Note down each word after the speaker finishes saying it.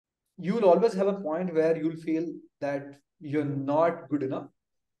you'll always have a point where you'll feel that you're not good enough.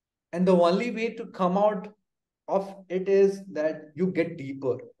 And the only way to come out of it is that you get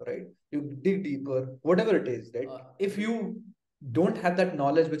deeper, right? You dig deeper, whatever it is, right? If you don't have that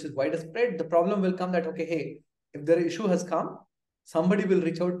knowledge which is widespread, the problem will come that, okay, hey, if the issue has come, somebody will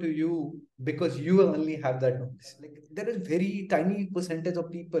reach out to you because you only have that knowledge. Like there is very tiny percentage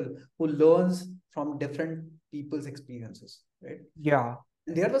of people who learns from different people's experiences, right? Yeah.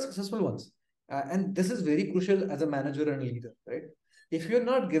 And they are the successful ones. And this is very crucial as a manager and leader, right? If you're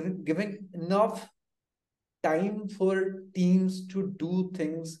not giving enough time for teams to do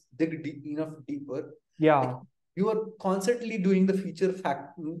things, dig enough deeper, like Yeah. you are constantly doing the feature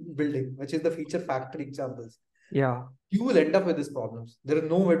fact building, which is the feature factory examples. Yeah. You will end up with these problems. There is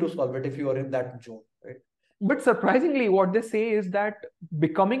no way to solve it if you are in that zone, right? But surprisingly, what they say is that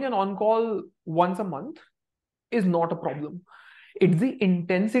becoming an on-call once a month is not a problem. It's the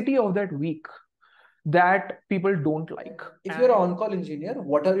intensity of that week that people don't like. If you're an on-call engineer,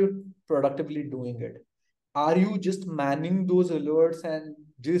 what are you productively doing it? Are you just manning those alerts and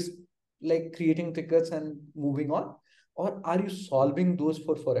just like creating tickets and moving on? Or are you solving those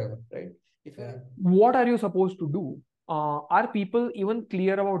for forever, right? If you're What are you supposed to do? Are people even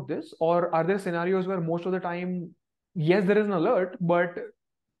clear about this? Or are there scenarios where most of the time, yes, there is an alert, but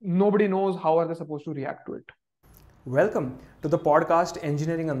nobody knows how are they supposed to react to it? Welcome to the podcast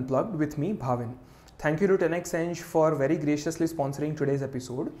Engineering Unplugged with me, Bhavin. Thank you to 10x Eng for very graciously sponsoring today's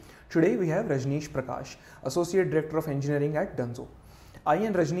episode. Today we have Rajneesh Prakash, Associate Director of Engineering at Dunzo. I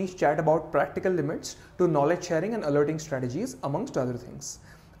and Rajneesh chat about practical limits to knowledge sharing and alerting strategies, amongst other things.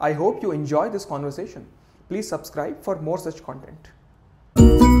 I hope you enjoy this conversation. Please subscribe for more such content. And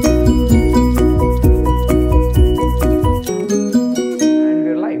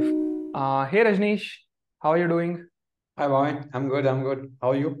we're live. Hey Rajneesh, how are you doing? Hi, Bhavin. I'm good.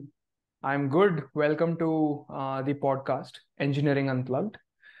 How are you? I'm good. Welcome to the podcast Engineering Unplugged.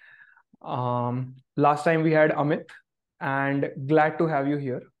 Last time we had Amit, and glad to have you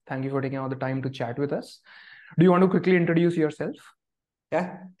here. Thank you for taking all the time to chat with us. Do you want to quickly introduce yourself?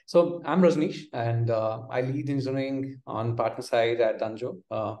 Yeah. So I'm Rajneesh, and I lead engineering on partner side at Danjo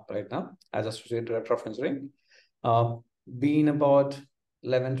right now as Associate Director of Engineering. Been about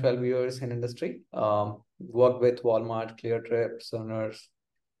 11, 12 years in industry. Worked with Walmart, Cleartrip, Soners.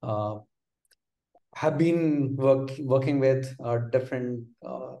 Have been working with different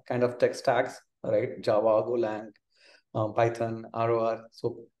kind of tech stacks, right? Java, Golang, Python, ROR.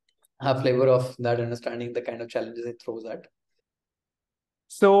 So have flavor of that understanding the kind of challenges it throws at.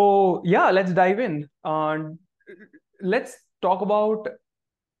 So yeah, let's dive in. Let's talk about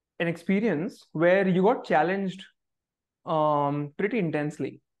an experience where you got challenged pretty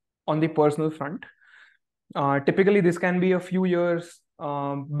intensely on the personal front. Typically, this can be a few years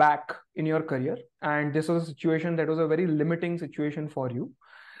back in your career, and this was a situation that was a very limiting situation for you,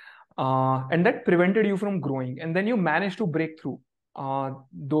 and that prevented you from growing. And then you managed to break through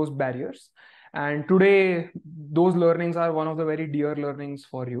those barriers. And today, those learnings are one of the very dear learnings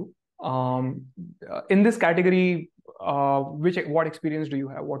for you. In this category, what experience do you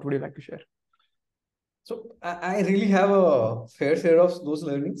have? What would you like to share? So I really have a fair share of those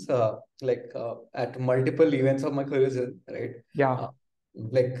learnings, at multiple events of my career, right? Yeah.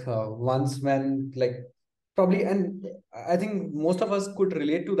 Uh, once when probably, and I think most of us could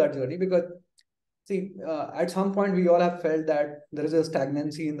relate to that journey because see, at some point we all have felt that there is a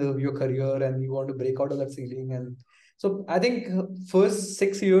stagnancy in your career and you want to break out of that ceiling. And so I think first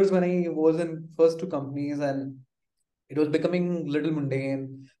 6 years when I was in first two companies and it was becoming little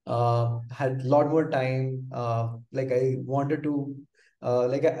mundane, had a lot more time. I wanted to,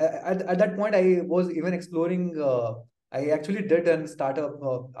 at that point, I was even exploring. I actually did a startup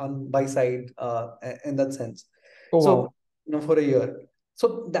on by side in that sense. Oh, So, wow. for a year.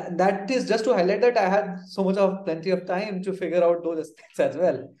 So that is just to highlight that I had so much of plenty of time to figure out those aspects as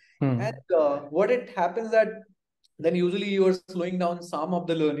well. And what it happens that then usually you are slowing down some of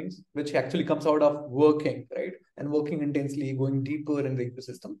the learnings, which actually comes out of working, right? And working intensely, going deeper in the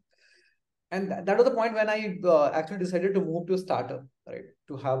ecosystem. And that was the point when I actually decided to move to a startup, right?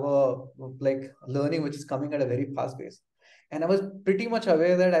 To have a learning which is coming at a very fast pace. And I was pretty much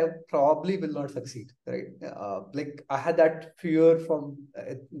aware that I probably will not succeed, right? I had that fear from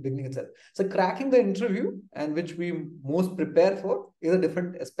beginning itself. So cracking the interview and which we most prepare for is a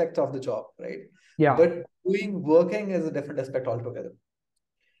different aspect of the job, right? Yeah. But working is a different aspect altogether.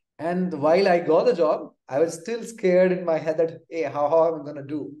 And while I got the job, I was still scared in my head that, hey, how am I going to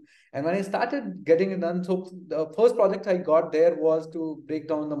do? And when I started getting it done, so the first project I got there was to break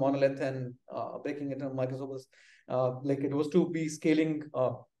down the monolith and breaking it in Microsoft was it was to be scaling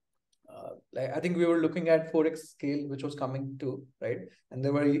like I think we were looking at 4x scale, which was coming to, right? And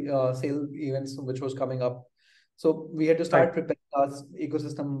there were sale events which was coming up. So we had to start preparing our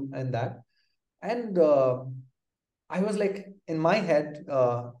ecosystem and that. And I was like, in my head,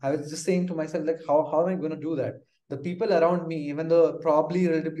 I was just saying to myself, like, how am I going to do that? The people around me, even the probably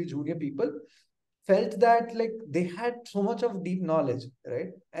relatively junior people, felt that like they had so much of deep knowledge, right?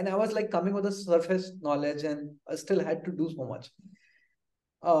 And I was like coming with a surface knowledge and I still had to do so much.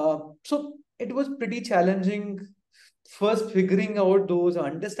 So it was pretty challenging first figuring out those,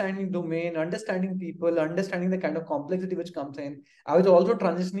 understanding domain, understanding people, understanding the kind of complexity which comes in. I was also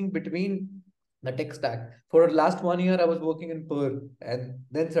transitioning between the tech stack. For the last 1 year, I was working in Perl, and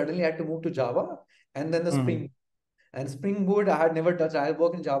then suddenly I had to move to Java, and then the Spring. And Spring Boot, I had never touched. I had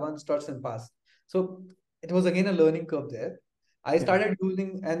worked in Java and Struts in past. So it was again a learning curve there. I started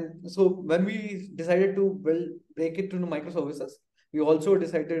using, and so when we decided to break it into microservices, we also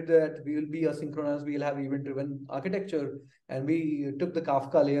decided that we will be asynchronous, we'll have event-driven architecture, and we took the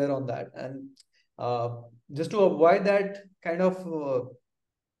Kafka layer on that. And just to avoid that kind of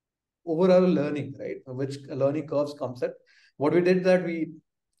overall learning, right, which learning curves comes at, what we did that we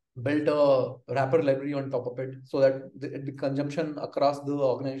built a wrapper library on top of it so that the consumption across the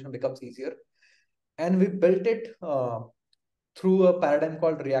organization becomes easier. And we built it through a paradigm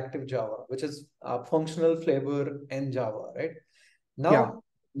called reactive Java, which is functional flavor in Java, right? Now,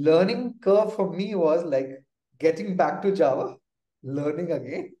 learning curve for me was like getting back to Java, learning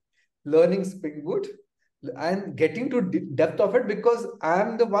again, learning Spring Boot, and getting to depth of it because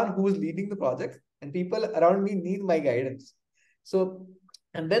I'm the one who is leading the project and people around me need my guidance. So,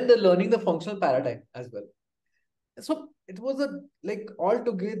 and then they're learning the functional paradigm as well. So it was a like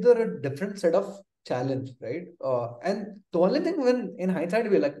altogether a different set of challenge, right? And the only thing when in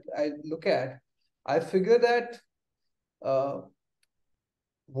hindsight we like I look at, I figure that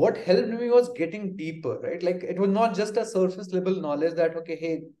what helped me was getting deeper, right? Like it was not just a surface level knowledge that okay,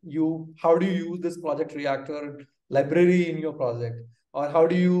 hey, how do you use this project reactor library in your project, or how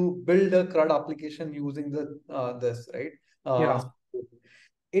do you build a CRUD application using the this, right?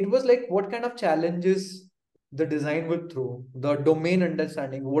 It was like what kind of challenges the design would throw, the domain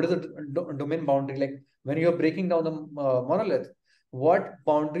understanding, what is the domain boundary, like when you're breaking down the monolith, what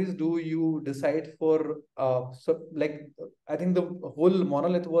boundaries do you decide for so like I think the whole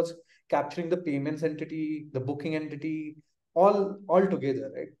monolith was capturing the payments entity, the booking entity, all together,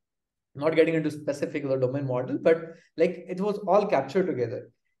 right? Not getting into specific the domain model, but like it was all captured together.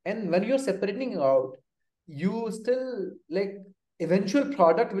 And when you're separating out, you still like eventual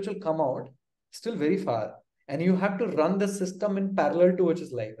product which will come out still very far, and you have to run the system in parallel to which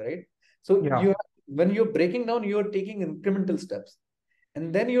is live, right? So you when you're breaking down, you're taking incremental steps,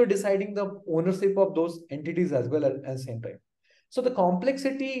 and then you're deciding the ownership of those entities as well at the same time. So the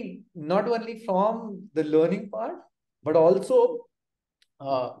complexity not only from the learning part, but also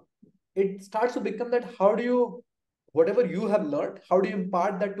uh, it starts to become that how do you whatever you have learned, how do you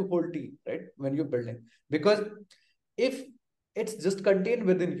impart that to whole team, right, when you're building? Because if it's just contained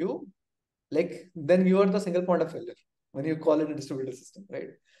within you, like then you are the single point of failure when you call it a distributed system, right?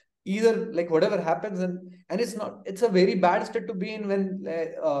 Either like whatever happens, and it's a very bad state to be in when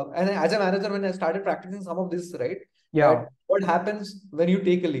and as a manager when I started practicing some of this, right, that what happens when you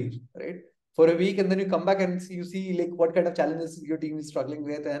take a leave, right, for a week, and then you come back and you see like what kind of challenges your team is struggling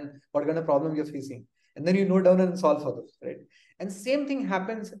with and what kind of problem you're facing, and then you note down and solve for those, right? And same thing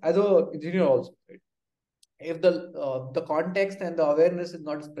happens as a engineer also, right? If the context and the awareness is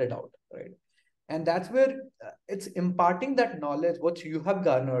not spread out, right? And that's where it's imparting that knowledge what you have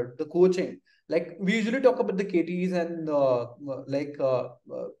garnered, the coaching. Like we usually talk about the KTs and the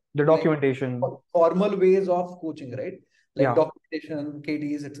documentation, like formal ways of coaching, right? Like documentation,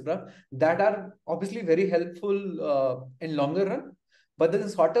 KTs, etc. That are obviously very helpful in longer run, but then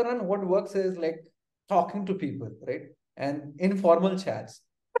in shorter run, what works is like talking to people, right? And informal chats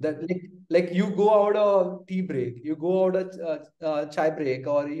that like you go out a tea break, you go out a chai break,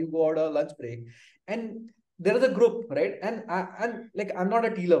 or you go out a lunch break, and there is a group, right? And like I'm not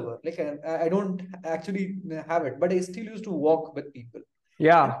a tea lover, like I don't actually have it, but I still used to walk with people.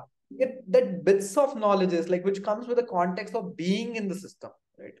 And get that bits of knowledge like which comes with the context of being in the system,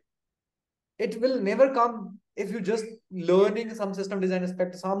 right? It will never come if you just learning some system design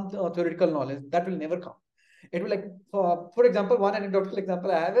aspect, some theoretical knowledge. That will never come. It will like for example, one anecdotal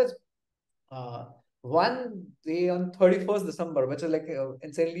example I have is uh, one day on 31st December, which is like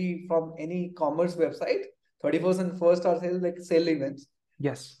insanely from any commerce website, 31st and 1st are sales like sale events.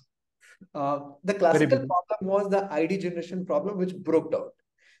 The classical problem was the ID generation problem, which broke down.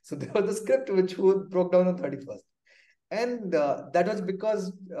 So there was a script which broke down on 31st. And that was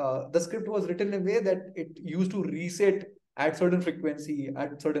because the script was written in a way that it used to reset at certain frequency,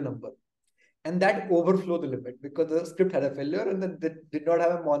 at certain number. And that overflow the limit because the script had a failure and then they did not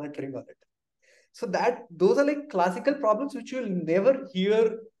have a monitoring on it. So those are like classical problems which you'll never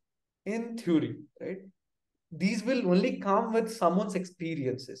hear in theory, right? These will only come with someone's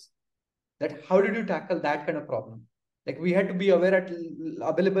experiences. That how did you tackle that kind of problem? Like we had to be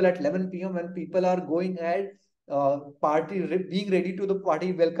available at 11 p.m. when people are going ahead, being ready to the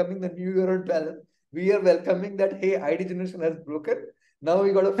party, welcoming the new year on 12. We are welcoming that, hey, ID generation has broken. Now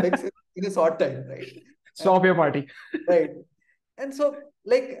we got to fix it in a short time, right? Stop your party. Right. And so,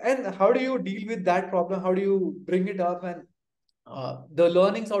 and how do you deal with that problem? How do you bring it up? And the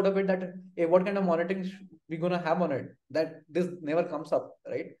learnings out of it, that hey, what kind of monitoring we gonna have on it, that this never comes up,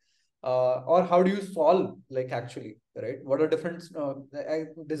 right? Or how do you solve, like, actually, right? What are different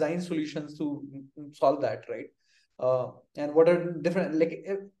design solutions to solve that, right? And what are different,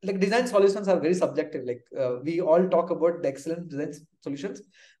 like design solutions are very subjective. Like we all talk about the excellent design solutions,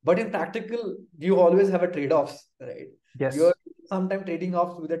 but in practical, you always have a trade-offs, right? Yes. You're sometimes trading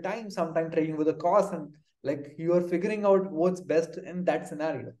off with the time, sometimes trading with the cost, and like you are figuring out what's best in that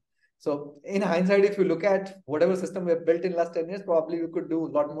scenario. So in hindsight, if you look at whatever system we have built in last 10 years, probably we could do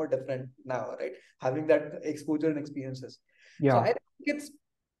a lot more different now, right? Having that exposure and experiences. Yeah. So I think it's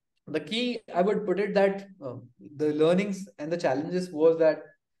the key, I would put it that the learnings and the challenges was that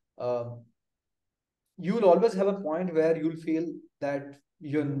you'll always have a point where you'll feel that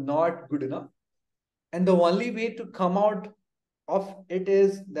you're not good enough. And the only way to come out of it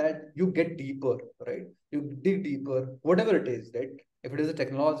is that you get deeper, right? You dig deeper, whatever it is, right? If it is a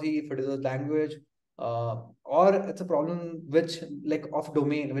technology, if it is a language, or it's a problem which, like, of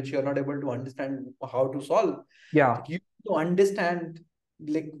domain, which you're not able to understand how to solve. Yeah. Like, you need to understand,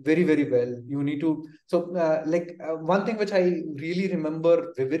 like, very, very well. You need to. So, one thing which I really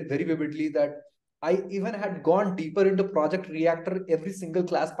remember very vividly, that I even had gone deeper into Project Reactor, every single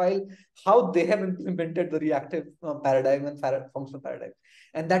class file, how they have implemented the reactive paradigm and functional paradigm.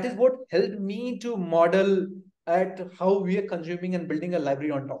 And that is what helped me to model at how we are consuming and building a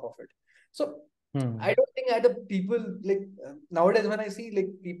library on top of it. So I don't think that people, like, nowadays when I see, like,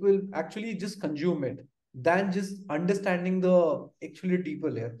 people actually just consume it than just understanding the actually deeper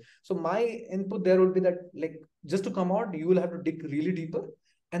layer. So my input there would be that, like, just to come out, you will have to dig really deeper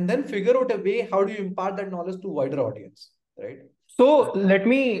and then figure out a way how do you impart that knowledge to wider audience, right? So let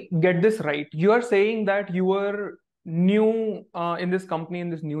me get this right. You are saying that you were new in this company, in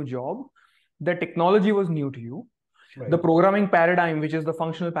this new job. The technology was new to you. Right. The programming paradigm, which is the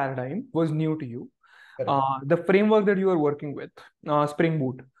functional paradigm, was new to you. The framework that you were working with, Spring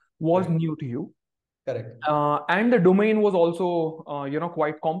Boot, was new to you. Correct. And the domain was also,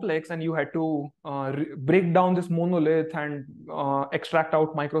 quite complex, and you had to break down this monolith and extract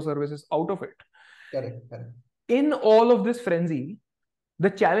out microservices out of it. Correct. In all of this frenzy, the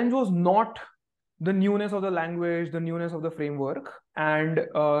challenge was not the newness of the language, the newness of the framework, and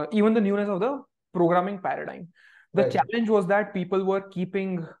even the newness of the programming paradigm. The challenge was that people were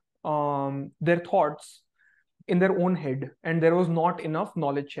keeping their thoughts in their own head, and there was not enough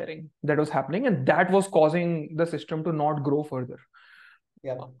knowledge sharing that was happening, and that was causing the system to not grow further.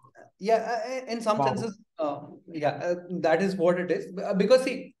 In some senses, that is what it is. Because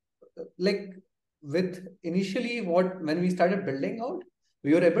see, like, with initially when we started building out,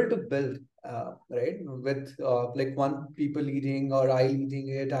 we were able to build right, with like one people leading, or I leading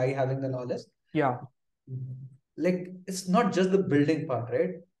it, I having the knowledge. Like, it's not just the building part,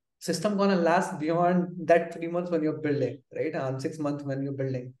 right? System gonna last beyond that 3 months when you're building, right? And 6 months when you're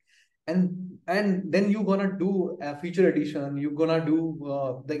building, and then you're gonna do a feature addition, you're gonna do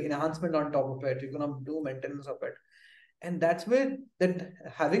the enhancement on top of it, you're gonna do maintenance of it, and that's where that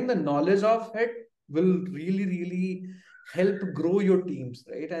having the knowledge of it will really, really help grow your teams,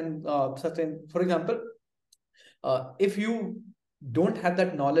 right? And for example, if you don't have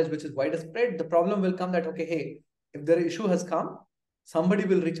that knowledge which is widespread, the problem will come that, okay, hey, if the issue has come, somebody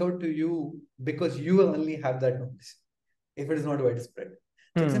will reach out to you because you only have that knowledge, if it is not widespread.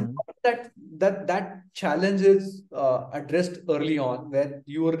 So it's important that challenge is addressed early on, where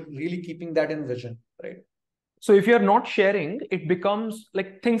you are really keeping that in vision, right? So if you're not sharing, it becomes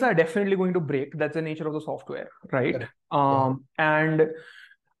like things are definitely going to break. That's the nature of the software, right? And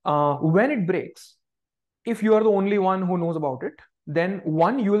when it breaks, if you are the only one who knows about it, then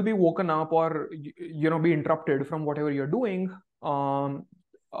one, you will be woken up or be interrupted from whatever you're doing. But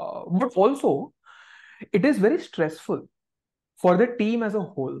also, it is very stressful for the team as a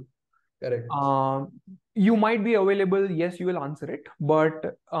whole. you might be available, yes, you will answer it,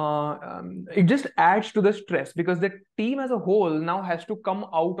 but it just adds to the stress, because the team as a whole now has to come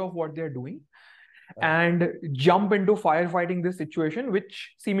out of what they're doing and jump into firefighting this situation,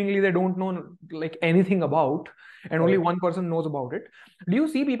 which seemingly they don't know like anything about, and only one person knows about it. Do you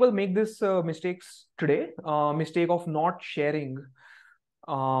see people make this mistakes today? Mistake of not sharing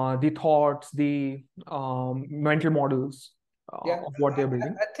the thoughts, the mental models of what they're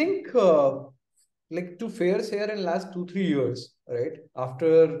building? I think like to fairs here in last 2-3 years, right?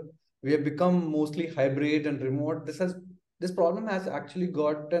 After we have become mostly hybrid and remote, this problem has actually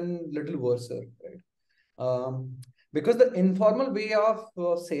gotten little worse, right? Because the informal way of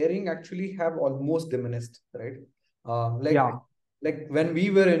sharing actually have almost diminished, right? Like when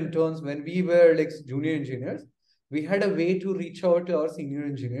we were interns, when we were like junior engineers, we had a way to reach out to our senior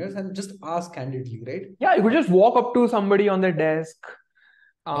engineers and just ask candidly, right? Yeah, you could just walk up to somebody on their desk,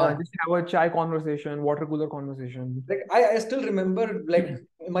 Yeah. just have a chai conversation, water cooler conversation. Like I still remember like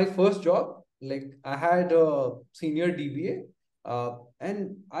my first job, like I had a senior DBA,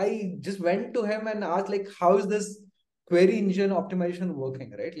 and I just went to him and asked like, how is this query engine optimization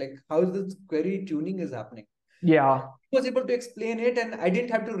working, right? Like how is this query tuning is happening? Yeah. He was able to explain it, and I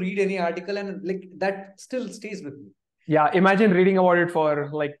didn't have to read any article, and like that still stays with me. Yeah, imagine reading about it for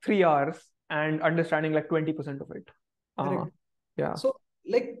like 3 hours and understanding like 20% of it. Yeah. So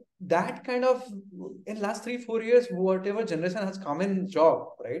like that kind of in last 3-4 years, whatever generation has come in job,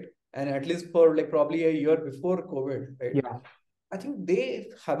 right? And at least for like probably a year before COVID, right? Yeah. I think they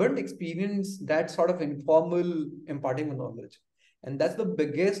haven't experienced that sort of informal imparting of knowledge. And that's the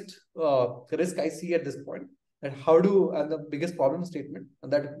biggest risk I see at this point. And the biggest problem statement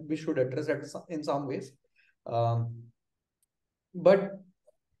that we should address in some ways. But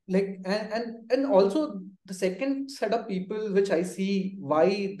like and also the second set of people which I see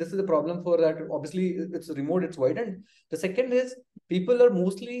why this is a problem for that, obviously it's remote, it's wide, and the second is people are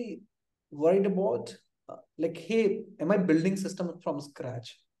mostly worried about like, hey, am I building system from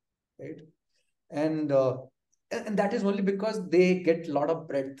scratch, right? And and that is only because they get a lot of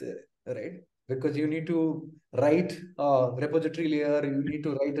breadth, right? Because you need to write repository layer, you need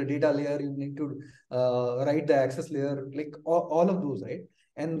to write the data layer, you need to write the access layer, like all of those, right?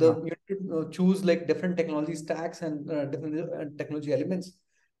 And you need to choose like different technology stacks and different technology elements.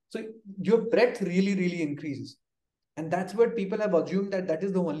 So your breadth really, really increases. And that's what people have assumed that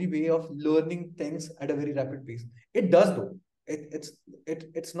is the only way of learning things at a very rapid pace. It does though.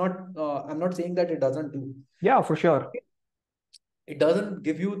 It's not, I'm not saying that it doesn't do. Yeah, for sure. It doesn't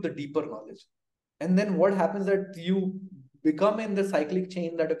give you the deeper knowledge. And then what happens that you become in the cyclic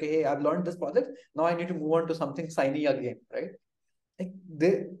chain that, okay, hey, I've learned this project. Now I need to move on to something shiny again, right? Like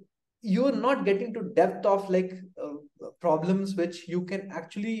you're not getting to depth of like problems which you can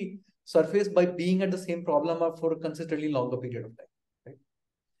actually surface by being at the same problem for a consistently longer period of time, right?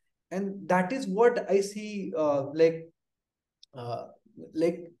 And that is what I see like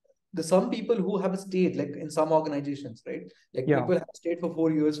the some people who have stayed like in some organizations, right? Like people have stayed for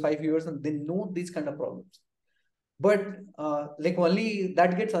 4 years, 5 years, and they know these kind of problems. But like only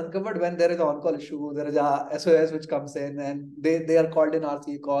that gets uncovered when there is an on-call issue, there is a SOS which comes in, and they are called in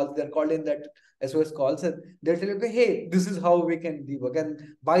RCE calls, they're called in that SOS calls, and they'll tell you, okay, hey, this is how we can debug. And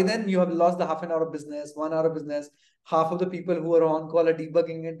by then you have lost the half an hour of business, 1 hour of business. Half of the people who are on call are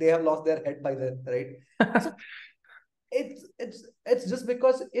debugging it, they have lost their head by then, right? So it's just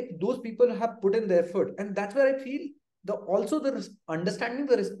because if those people have put in the effort, and that's where I feel the understanding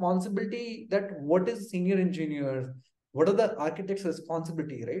the responsibility, that what is senior engineers, what are the architects'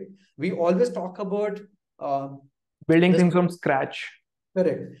 responsibility, right? We always talk about building things from scratch.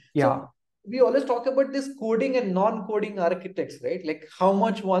 Correct. Yeah. So we always talk about this coding and non-coding architects, right? Like how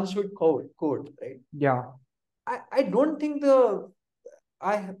much one should code, right? Yeah. I don't think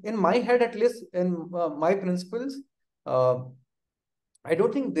in my head, at least in my principles, I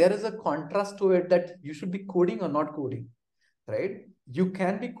don't think there is a contrast to it that you should be coding or not coding, right? You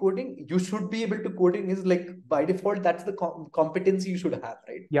can be coding. You should be able to coding is like by default, that's the competency you should have,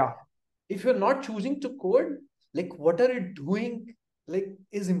 right? Yeah. If you're not choosing to code, like what are you doing, like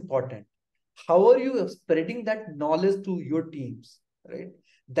is important. How are you spreading that knowledge to your teams, right?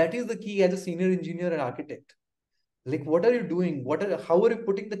 That is the key as a senior engineer and architect. Like what are you doing, how are you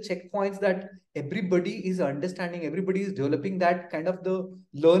putting the checkpoints that everybody is understanding, everybody is developing that kind of the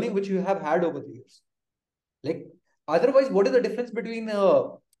learning which you have had over the years. Like otherwise, what is the difference between a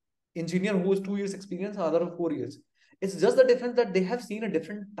engineer who has 2 years experience and other 4 years? It's just the difference that they have seen a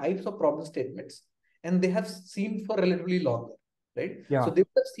different types of problem statements, and they have seen for relatively longer, right? Yeah. So they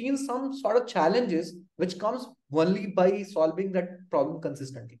have seen some sort of challenges which comes only by solving that problem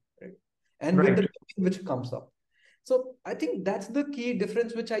consistently, right? and with the which comes up. So I think that's the key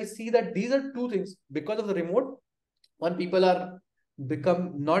difference, which I see, that these are two things. Because of the remote, when people are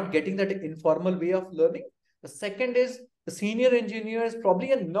become not getting that informal way of learning. The second is the senior engineers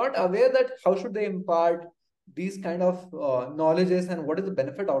probably are not aware that how should they impart these kind of knowledges, and what is the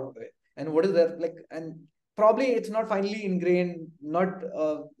benefit out of it, and what is their like, and probably it's not finally ingrained, not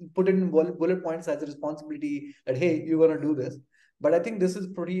put in bullet points as a responsibility that, hey, you're going to do this. But I think this is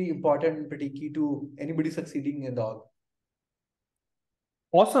pretty important, pretty key to anybody succeeding in the org.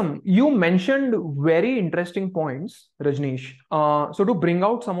 Awesome. You mentioned very interesting points, Rajneesh. So to bring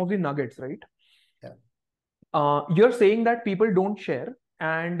out some of the nuggets, right? Yeah. You're saying that people don't share,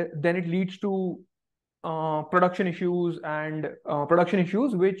 and then it leads to production issues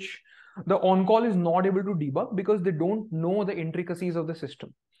which the on-call is not able to debug because they don't know the intricacies of the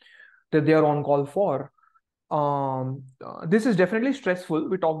system that they are on call for. This is definitely stressful.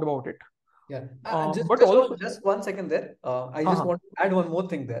 We talked about it. Yeah. Just 1 second there. I just want to add one more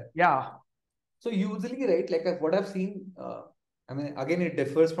thing there. Yeah. So usually, right, like what I've seen, I mean, again, it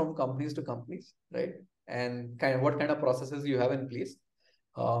differs from companies to companies, right? And kind of what kind of processes you have in place.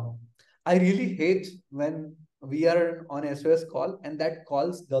 I really hate when we are on SOS call and that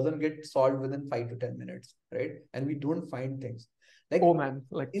calls doesn't get solved within 5 to 10 minutes, right? And we don't find things. Like, oh man,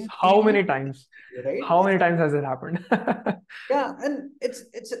 like how many times? Right? How many times has it happened? Yeah, and it's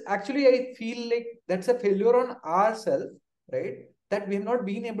actually, I feel like that's a failure on ourselves, right? That we have not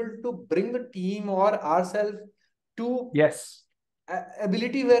been able to bring the team or ourselves to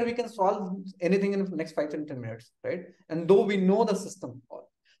ability where we can solve anything in the next 5 to 10 minutes, right? And though we know the system,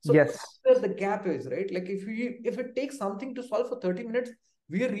 so that's where the gap is, right? Like if it takes something to solve for 30 minutes,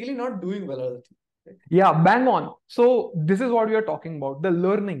 we are really not doing well. Right? Yeah, bang on. So this is what we are talking about, the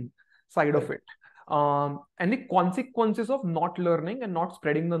learning side of it. And the consequences of not learning and not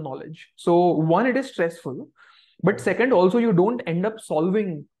spreading the knowledge. So one, it is stressful, but second, also you don't end up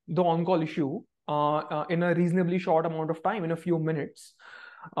solving the on-call issue in a reasonably short amount of time, in a few minutes.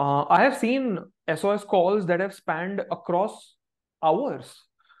 I have seen SOS calls that have spanned across hours.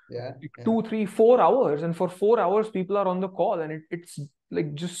 Yeah. 2, 3, 4 hours, and for 4 hours people are on the call, and it's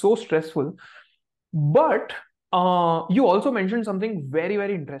like just so stressful. But you also mentioned something very,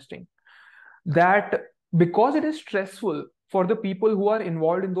 very interesting, that because it is stressful for the people who are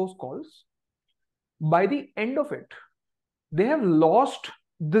involved in those calls, by the end of it, they have lost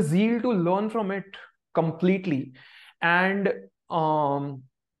the zeal to learn from it completely. And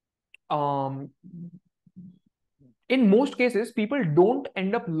in most cases, people don't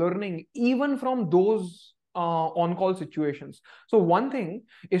end up learning even from those on-call situations. So one thing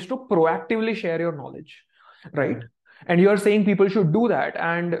is to proactively share your knowledge, right? And you're saying people should do that,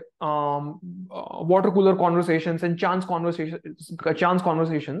 and water cooler conversations and chance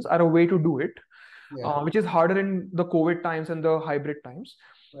conversations are a way to do it, which is harder in the COVID times and the hybrid times.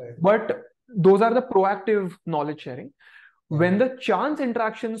 But those are the proactive knowledge sharing. When the chance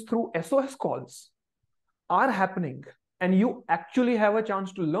interactions through SOS calls are happening, and you actually have a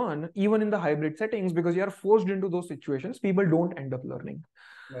chance to learn even in the hybrid settings, because you are forced into those situations, people don't end up learning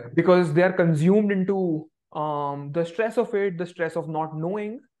because they are consumed into the stress of it, the stress of not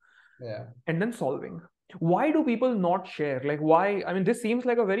knowing, and then solving. Why do people not share? Like, why? I mean, this seems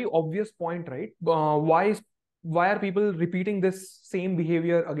like a very obvious point, right? Why are people repeating this same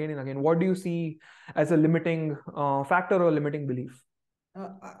behavior again and again? What do you see as a limiting factor or limiting belief?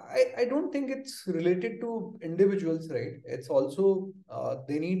 I don't think it's related to individuals, right? It's also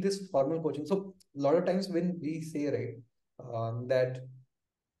they need this formal coaching. So a lot of times when we say, right, that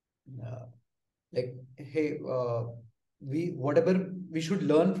like, hey, we should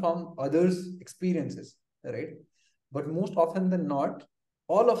learn from others' experiences, right? But most often than not,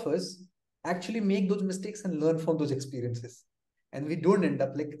 all of us actually make those mistakes and learn from those experiences. And we don't end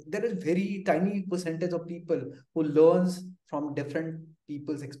up, like, there is very tiny percentage of people who learns from different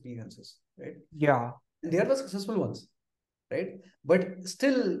people's experiences, right? Yeah. And they are the successful ones, right? But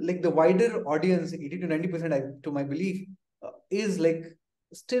still, like, the wider audience, 80 to 90%, to my belief, is like,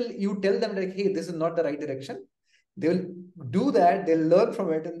 still you tell them like, hey, this is not the right direction. They will do that, they'll learn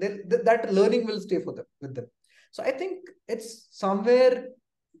from it, and that learning will stay with them. So I think it's somewhere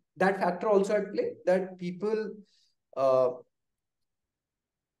that factor also at play, that people,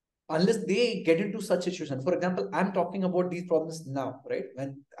 unless they get into such situation. For example, I'm talking about these problems now, right?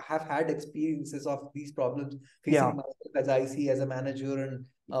 When I have had experiences of these problems facing myself as IC, as a manager, and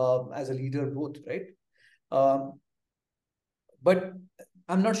as a leader, both, right? But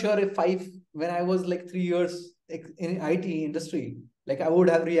I'm not sure if when I was like 3 years in IT industry, like I would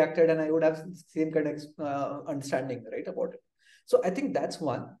have reacted and I would have same kind of understanding, right, about it. So I think that's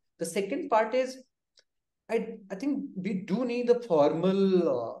one. The second part is, I think we do need a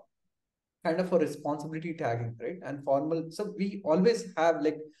formal kind of a responsibility tagging, right? And formal. So we always have,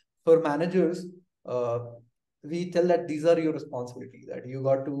 like, for managers, uh, we tell that these are your responsibilities, that you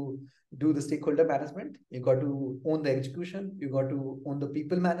got to do the stakeholder management, you got to own the execution, you got to own the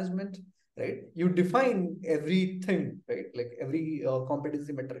people management, right? You define everything, right? Like every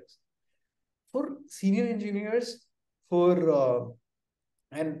competency metrics. For senior engineers, for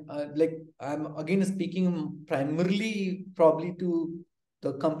and like, I'm again speaking primarily probably to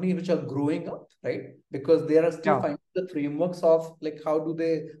the companies which are growing up, right? Because they are still finding the frameworks of, like, how do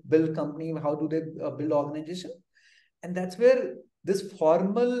they build company, how do they build organization, and that's where this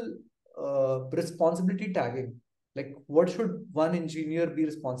formal responsibility tagging, like, what should one engineer be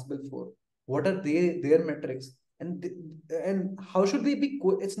responsible for, what are their metrics, and and how should they be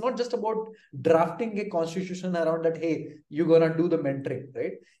it's not just about drafting a constitution around that, hey, you're gonna do the mentoring,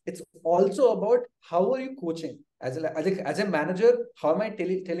 right? It's also about how are you coaching as a manager. How am I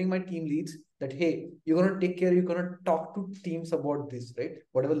telling my team leads that, hey, you're gonna take care, you're gonna talk to teams about this, right?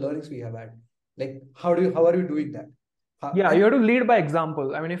 Whatever learnings we have had, like, how are you doing that? Yeah, you have to lead by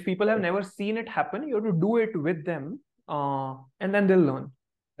example. I mean, if people have never seen it happen, you have to do it with them, and then they'll learn.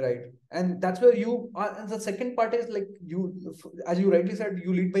 Right. And that's where you are. And the second part is, like, you, as you rightly said,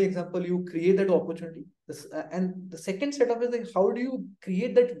 you lead by example, you create that opportunity. And the second setup is, like, how do you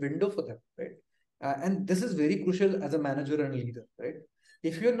create that window for them, right? And this is very crucial as a manager and leader, right?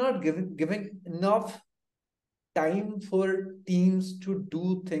 If you're not giving enough time for teams to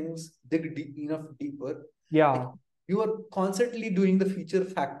do things, dig enough deeper, you are constantly doing the feature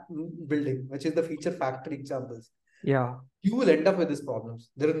building, which is the feature factory examples. You will end up with these problems.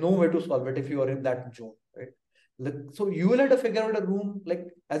 There is no way to solve it if you are in that zone, right? So you will have to figure out a room, like,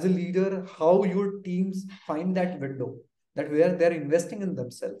 as a leader, how your teams find that window, that where they're investing in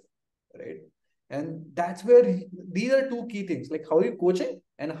themselves, right? And that's where these are two key things, like, how are you coaching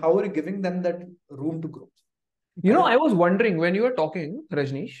and how are you giving them that room to grow. I was wondering when you were talking,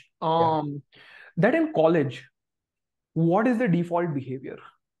 Rajneesh, that in college, what is the default behavior?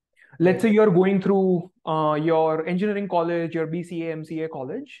 Let's say you're going through your engineering college, your BCA, MCA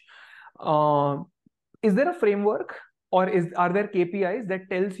college. Is there a framework, or are there KPIs that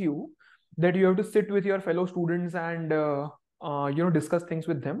tells you that you have to sit with your fellow students and discuss things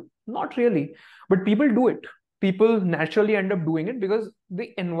with them? Not really, but people do it. People naturally end up doing it because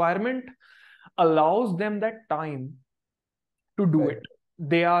the environment allows them that time to do it.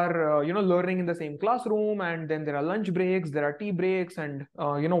 They are learning in the same classroom, and then there are lunch breaks, there are tea breaks, and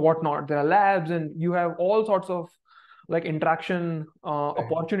whatnot. There are labs, and you have all sorts of, like, interaction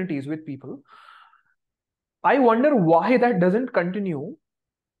opportunities with people. I wonder why that doesn't continue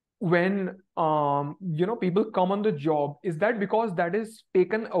when people come on the job. Is that because that is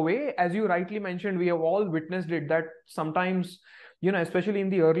taken away? As you rightly mentioned, we have all witnessed it, that sometimes, especially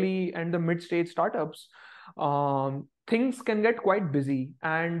in the early and the mid-stage startups, things can get quite busy,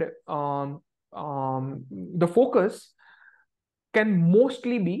 and the focus can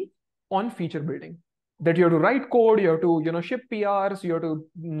mostly be on feature building. That you have to write code, you have to ship PRs, you have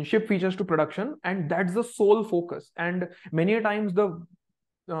to ship features to production, and that's the sole focus. And many a times the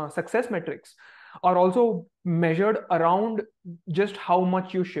success metrics are also measured around just how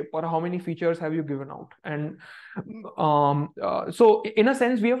much you ship or how many features have you given out. And so in a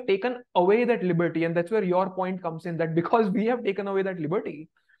sense, we have taken away that liberty, and that's where your point comes in, that because we have taken away that liberty,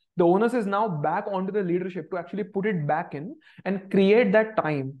 the onus is now back onto the leadership to actually put it back in and create that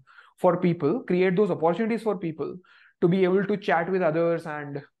time for people, create those opportunities for people to be able to chat with others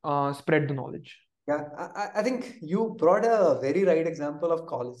and spread the knowledge. Yeah, I think you brought a very right example of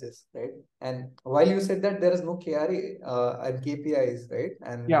colleges, right? And while you said that there is no KRA and KPIs, right?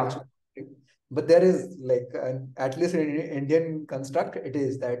 And but there is, like, at least in Indian construct, it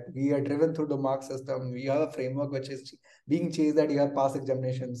is that we are driven through the mark system. We have a framework which is being chased, that you have passed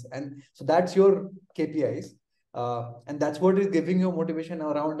examinations, and so that's your KPIs, and that's what is giving you motivation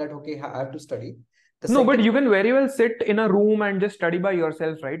around that. Okay, I have to study. But you can very well sit in a room and just study by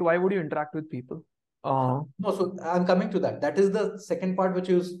yourself, right? Why would you interact with people? No, so I'm coming to that. That is the second part, which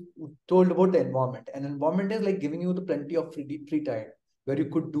you told about the environment. And environment is like giving you the plenty of free time where you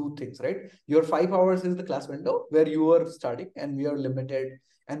could do things, right? Your 5 hours is the class window where you are studying, and we are limited.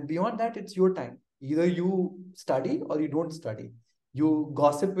 And beyond that, it's your time. Either you study or you don't study. You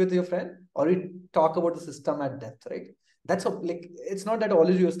gossip with your friend, or you talk about the system at depth, right? That's like, it's not that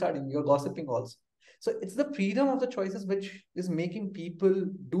always you're studying, you're gossiping also. So it's the freedom of the choices which is making people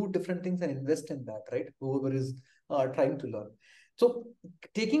do different things and invest in that, right? Whoever is trying to learn. So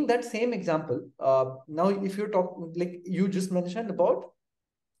taking that same example, now if you talk, like you just mentioned about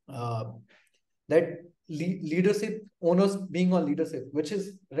that leadership, owners being on leadership, which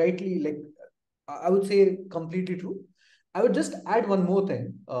is rightly, like, I would say completely true. I would just add one more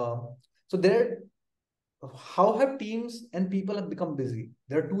thing. So there, how have teams and people have become busy?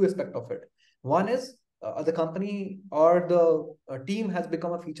 There are two aspects of it. One is the company or the team has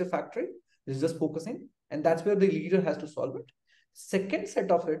become a feature factory. It's just focusing, and that's where the leader has to solve it. Second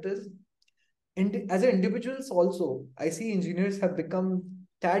set of it is, as individuals also, I see engineers have become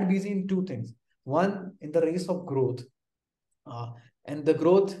tad busy in two things. One, in the race of growth, uh, and the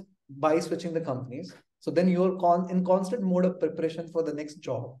growth by switching the companies. So then you're in constant mode of preparation for the next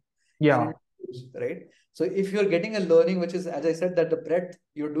job. Yeah. Right. So if you're getting a learning, which is, as I said, that the breadth,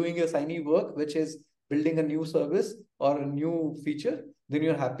 you're doing a shiny work, which is building a new service or a new feature, then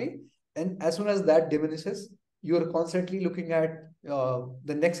you're happy. And as soon as that diminishes, you're constantly looking at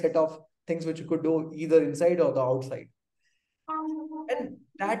the next set of things which you could do either inside or the outside. And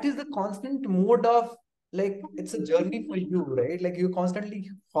that is the constant mode of, like, it's a journey for you, right? Like, you're constantly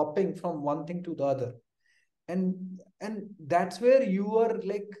hopping from one thing to the other. And that's where you are,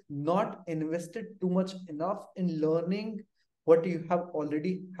 like, not invested too much enough in learning what you have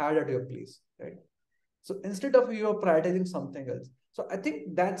already had at your place, right? So instead of you are prioritizing something else. So I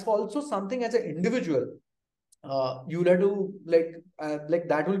think that's also something as an individual, you'll have to, like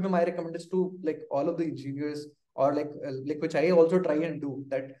that will be my recommendation to, like, all of the engineers, or like which I also try and do,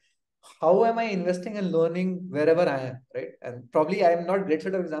 that how am I investing in learning wherever I am, right? And probably I am not great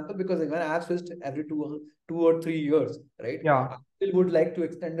set of example, because even I have switched every 2 or 3 years, right? Yeah. I still would like to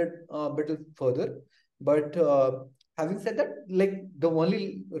extend it a bit further, but having said that, like, the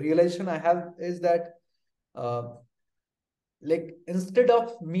only realization I have is that, uh, like, instead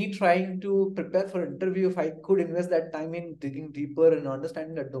of me trying to prepare for interview, if I could invest that time in digging deeper and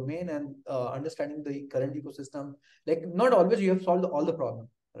understanding the domain and understanding the current ecosystem, like, not always you have solved all the problem,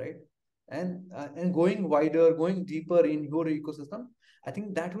 right? And going wider, going deeper in your ecosystem, I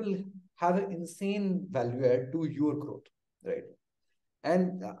think that will have an insane value add to your growth, right?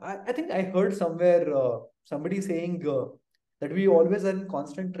 And I think I heard somewhere somebody saying that we always are in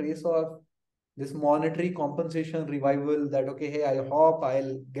constant trace of this monetary compensation revival, that, okay, hey, I hop,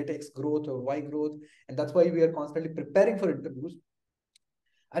 I'll get X growth or Y growth. And that's why we are constantly preparing for interviews.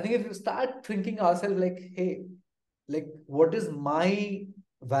 I think if you start thinking ourselves like, hey, like, what is my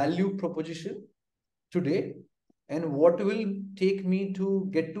value proposition today, and what will take me to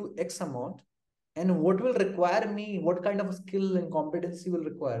get to X amount, and what will require me, what kind of skill and competency will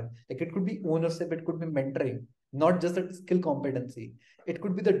require. Like, it could be ownership, it could be mentoring, not just a skill competency. It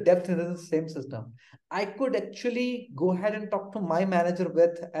could be the depth in the same system. I could actually go ahead and talk to my manager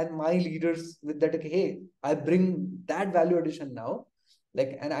with, and my leaders with, that, okay, hey, I bring that value addition now,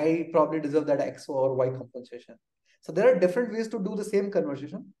 like, and I probably deserve that X or Y compensation. So there are different ways to do the same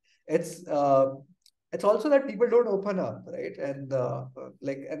conversation. It's it's also that people don't open up, right? And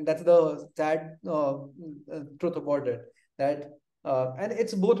and that's the sad truth about it, that and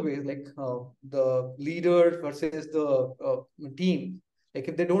it's both ways, like the leader versus the team. Like,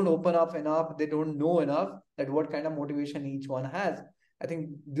 if they don't open up enough, they don't know enough that what kind of motivation each one has. I think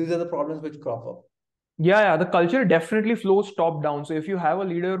these are the problems which crop up. Yeah, the culture definitely flows top down. So if you have a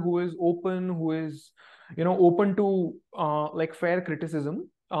leader who is open, who is, open to like fair criticism,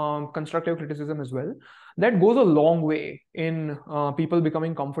 constructive criticism as well, that goes a long way in people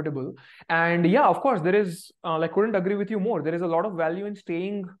becoming comfortable. And yeah, of course, there is, like, couldn't agree with you more. There is a lot of value in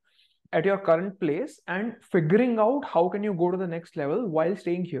staying at your current place and figuring out how can you go to the next level while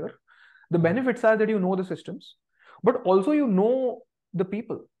staying here. The benefits are that you know the systems, but also you know the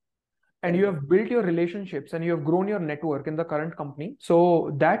people, and you have built your relationships and you have grown your network in the current company.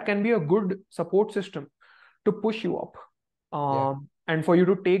 So that can be a good support system to push you up, and for you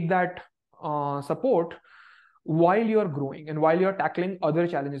to take that support while you're growing and while you're tackling other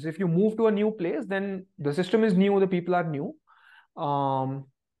challenges. If you move to a new place, then the system is new, the people are new,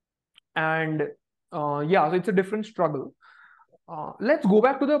 and yeah, so it's a different struggle. Let's go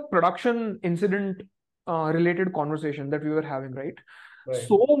back to the production incident related conversation that we were having, right?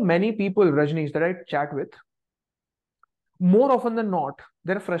 So many people, Rajneesh, that I chat with, more often than not,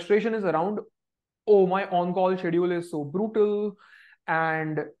 their frustration is around, oh, my on-call schedule is so brutal,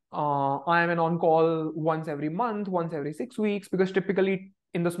 and I am an on-call once every month, once every 6 weeks, because typically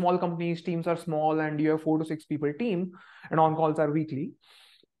in the small companies, teams are small and you have 4 to 6 people team, and on-calls are weekly.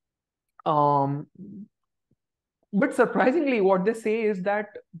 But surprisingly, what they say is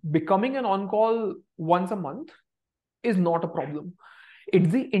that becoming an on-call once a month is not a problem.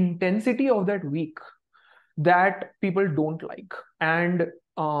 It's the intensity of that week that people don't like. And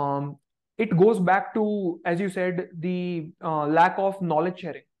it goes back to, as you said, the lack of knowledge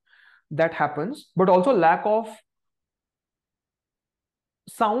sharing that happens, but also lack of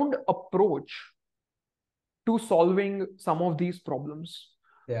sound approach to solving some of these problems.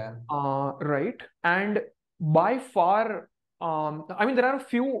 Yeah. Right. And by far, I mean, there are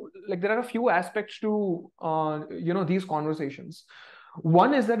a few aspects to these conversations.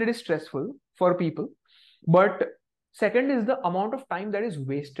 One is that it is stressful for people, but second is the amount of time that is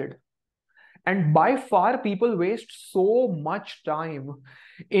wasted. And by far, people waste so much time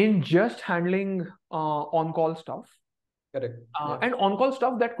in just handling on-call stuff. Correct. Yeah. And on-call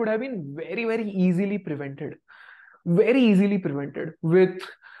stuff that could have been very, very easily prevented. Very easily prevented with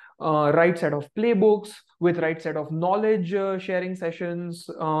right set of playbooks, with right set of knowledge sharing sessions,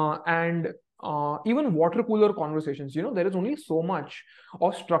 and even water cooler conversations. There is only so much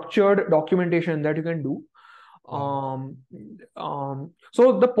of structured documentation that you can do. So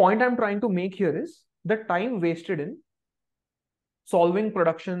the point I'm trying to make here is the time wasted in solving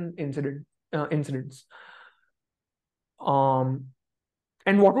production incidents. And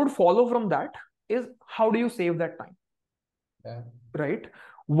what would follow from that is, how do you save that time? Yeah. Right.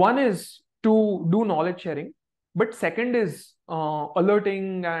 One is to do knowledge sharing, but second is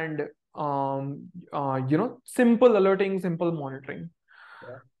alerting and simple alerting, simple monitoring.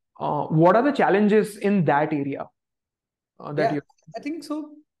 Yeah. What are the challenges in that area? I think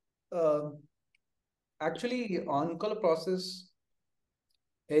so. Actually, on-call process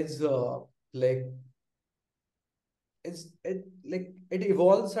is it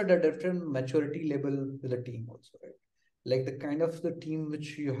evolves at a different maturity level with the team also, right? Like the kind of the team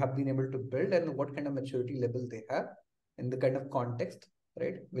which you have been able to build and what kind of maturity level they have and the kind of context,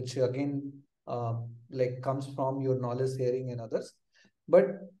 right? Which again, comes from your knowledge sharing and others.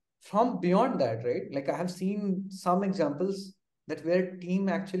 But from beyond that, right? Like I have seen some examples that where team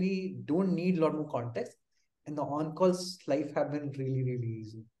actually don't need a lot more context and the on-calls life have been really, really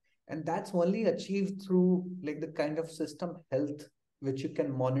easy. And that's only achieved through like the kind of system health which you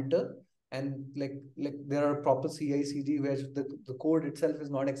can monitor, and like there are proper CI/CD where the code itself is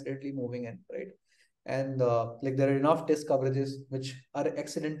not accidentally moving in, right? And there are enough test coverages which are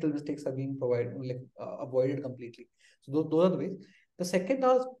accidental mistakes are being provided avoided completely. So those are the ways. The second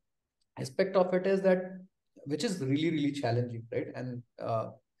aspect of it is that which is really, really challenging, right? And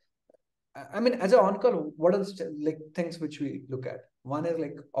I mean, as an on-call, what are the things which we look at? One is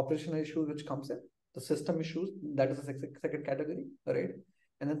like operational issues which comes in, the system issues, that is the second category, right?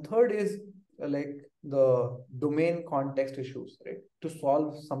 And then third is like the domain context issues, right? To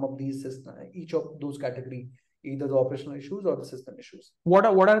solve some of these system, each of those category, either the operational issues or the system issues. What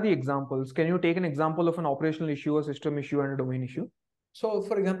are the examples? Can you take an example of an operational issue, a system issue, and a domain issue? So,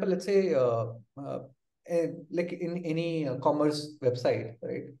 for example, let's say like in any commerce website,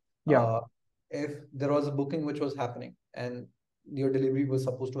 right? Yeah. If there was a booking which was happening and your delivery was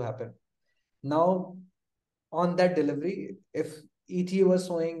supposed to happen. Now, on that delivery, if ETA was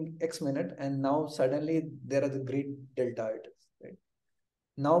showing X minute and now suddenly there are the great delta it is, right?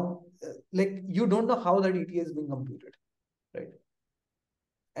 Now, you don't know how that ETA is being computed, right?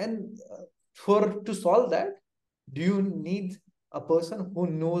 And to solve that, do you need a person who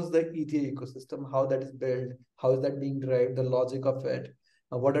knows the ETA ecosystem, how that is built, how is that being derived, the logic of it,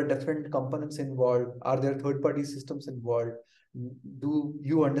 what are different components involved, are there third-party systems involved, do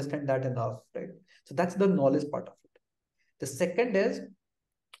you understand that enough, right? So that's the knowledge part of it. The second is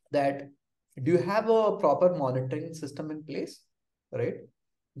that do you have a proper monitoring system in place, right?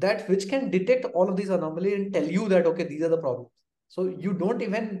 That which can detect all of these anomalies and tell you that, okay, these are the problems. So you don't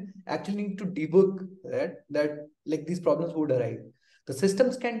even actually need to debug that like these problems would arise. The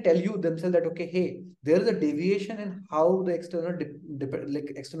systems can tell you themselves that, okay, hey, there is a deviation in how the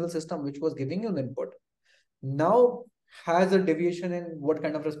external system which was giving you the input now has a deviation in what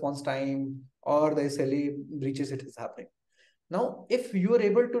kind of response time or the SLA breaches it is happening. Now, if you are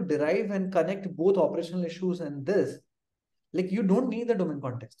able to derive and connect both operational issues and this, you don't need the domain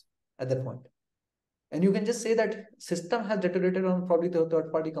context at that point. And you can just say that system has deteriorated on probably the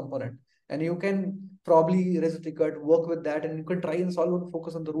third party component. And you can probably raise a ticket, work with that, and you can try and solve and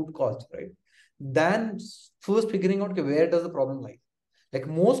focus on the root cause, right? Then first figuring out, okay, where does the problem lie? Like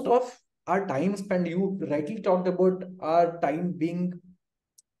most of our time spent, you rightly talked about our time being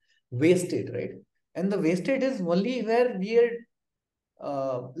wasted, right? And the wasted is only where we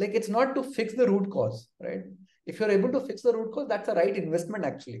are it's not to fix the root cause, right? If you're able to fix the root cause, that's a right investment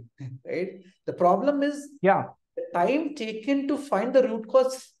actually, right? The problem is the time taken to find the root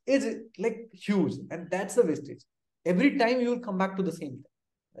cause is like huge, and that's the wastage. Every time you will come back to the same thing,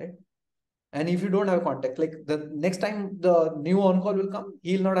 right? And if you don't have context, like the next time the new on-call will come,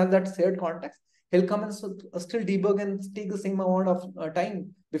 he'll not have that shared context. he'll come and still debug and take the same amount of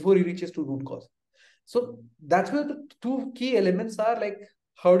time before he reaches to root cause. So that's where the two key elements are, like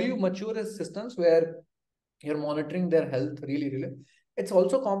how do you mature as systems where you're monitoring their health really. It's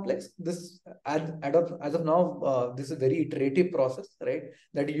also complex. This as of now, this is a very iterative process, right?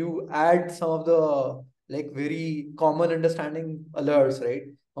 That you add some of the like very common understanding alerts, right?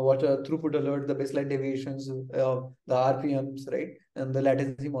 What a throughput alert, the baseline deviations, the RPMs, right? And the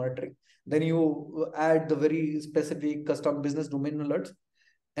latency monitoring. Then you add the very specific custom business domain alerts.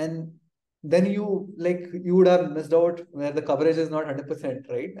 And then you would have missed out where the coverage is not 100%,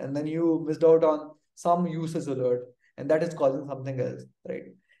 right? And then you missed out on some usage alert, and that is causing something else, right?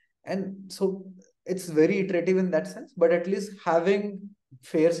 And so it's very iterative in that sense, but at least having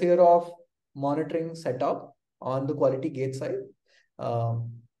fair share of monitoring setup on the quality gate side,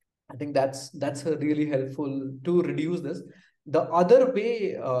 I think that's a really helpful to reduce this. The other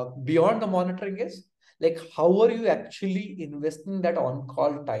way beyond the monitoring is like how are you actually investing that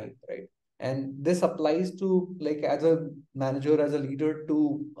on-call time, right? And this applies to like as a manager, as a leader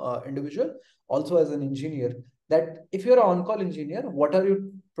to individual, also as an engineer. That if you're an on-call engineer, what are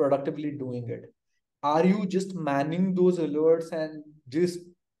you productively doing it? Are you just manning those alerts and just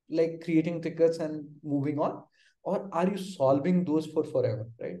like creating tickets and moving on, or are you solving those for forever,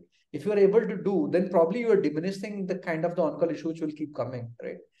 right? If you are able to do, then probably you are diminishing the kind of the on-call issue which will keep coming,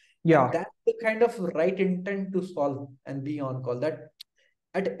 right? Yeah. And that's the kind of right intent to solve and be on call, that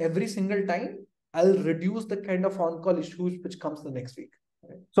at every single time I'll reduce the kind of on-call issues which comes the next week.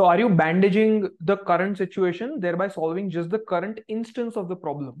 Right? So are you bandaging the current situation, thereby solving just the current instance of the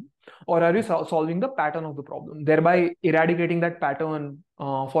problem? Or are you solving the pattern of the problem, thereby eradicating that pattern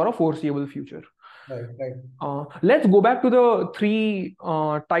for a foreseeable future? Right. Let's go back to the three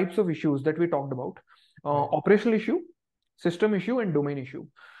types of issues that we talked about. Operational issue, system issue, and domain issue.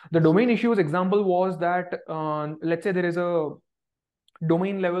 The domain issues example was that, let's say there is a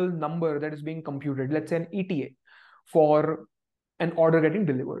domain level number that is being computed, let's say an ETA for an order getting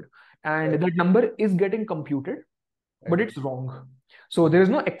delivered. And that number is getting computed, but it's wrong. So there is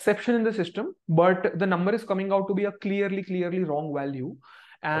no exception in the system, but the number is coming out to be a clearly wrong value.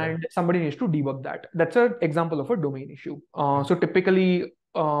 And somebody needs to debug that. That's an example of a domain issue. So typically,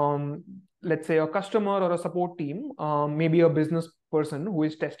 let's say a customer or a support team, maybe a business person who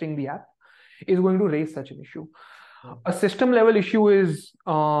is testing the app is going to raise such an issue. A system level issue is,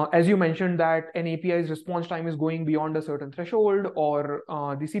 as you mentioned, that an API's response time is going beyond a certain threshold, or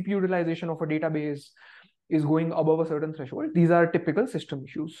the CPU utilization of a database is going above a certain threshold. These are typical system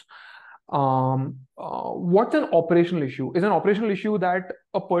issues. What's an operational issue? Is an operational issue that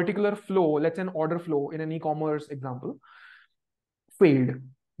a particular flow, let's say an order flow in an e-commerce example, failed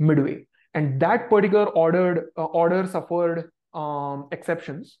midway, and that particular order suffered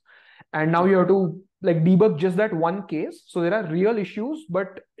exceptions, and now you have to like debug just that one case. So there are real issues,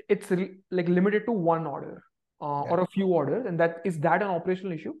 but it's like limited to one order or a few orders, and is that an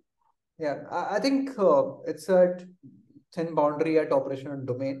operational issue? Yeah, I think it's a thin boundary at operational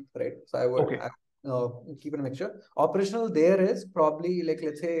domain, right? So I would keep it a mixture. Operational there is probably like,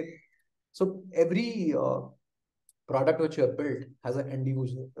 let's say, so every product which you have built has an end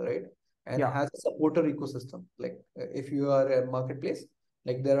user, right? And has a supporter ecosystem. Like if you are a marketplace,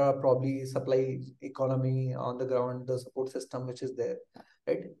 like there are probably supply economy on the ground, the support system which is there,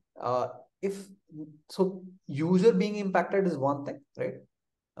 right? If so, user being impacted is one thing, right?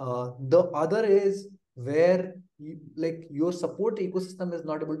 The other is where like your support ecosystem is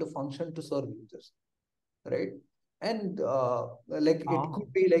not able to function to serve users, right? And like it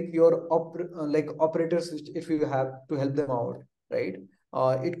could be like your operators if you have to help them out, right?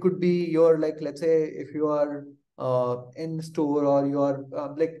 It could be your like, let's say if you are in store, or you are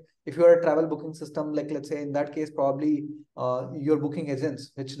like if you are a travel booking system, like let's say in that case probably your booking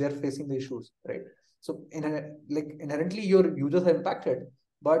agents which they're facing the issues, right? So inherently your users are impacted,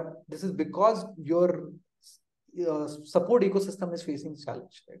 but this is because your support ecosystem is facing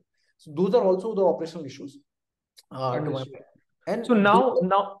challenge, right? So those are also the operational issues. And so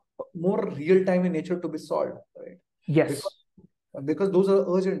now more real time in nature to be solved, right? Yes. Because those are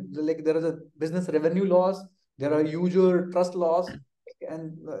urgent. Like there is a business revenue loss, there are user trust loss,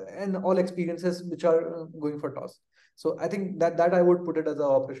 and all experiences which are going for toss. So I think that I would put it as a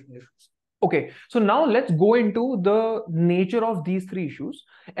operational issues. Okay, so now let's go into the nature of these three issues.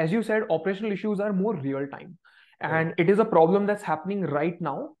 As you said, operational issues are more real time, and it is a problem that's happening right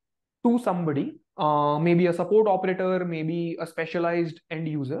now to somebody, maybe a support operator, maybe a specialized end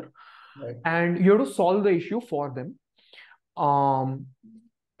user, and you have to solve the issue for them.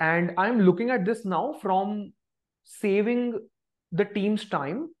 And I'm looking at this now from saving the team's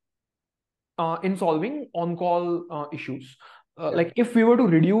time in solving on-call issues. Like if we were to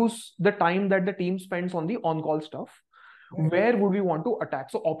reduce the time that the team spends on the on-call stuff, where would we want to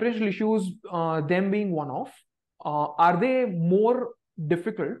attack? So operational issues, them being one-off, are they more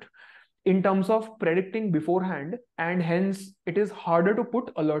difficult in terms of predicting beforehand, and hence it is harder to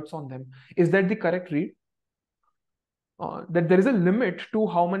put alerts on them? Is that the correct read? That there is a limit to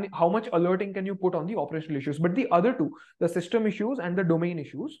how much alerting can you put on the operational issues, but the other two, the system issues and the domain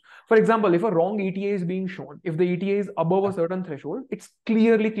issues, for example, if a wrong ETA is being shown, if the ETA is above a certain threshold, it's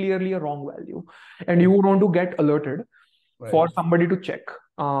clearly a wrong value, and you would want to get alerted for somebody to check.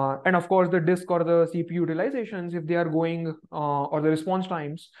 And of course, the disk or the CPU utilizations, if they are going, or the response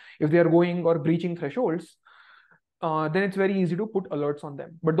times, if they are going or breaching thresholds, then it's very easy to put alerts on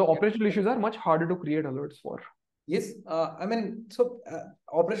them. But the operational issues are much harder to create alerts for. Yes, I mean, so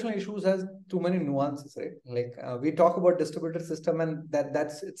operational issues has too many nuances, right? Like we talk about distributed system, and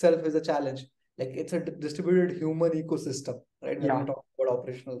that's itself is a challenge. Like it's a distributed human ecosystem, right? When we talk about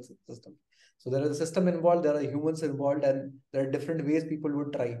operational system, so there is a system involved, there are humans involved, and there are different ways people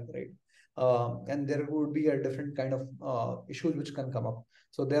would try, right? And there would be a different kind of issues which can come up.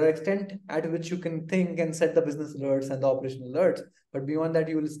 So there are extent at which you can think and set the business alerts and the operational alerts, but beyond that,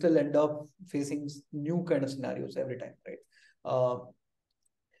 you will still end up facing new kind of scenarios every time, right?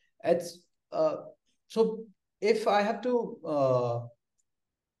 So if I have to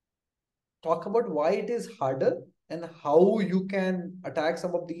talk about why it is harder and how you can attack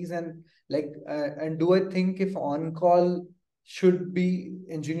some of these, and like, and do I think if on-call should be,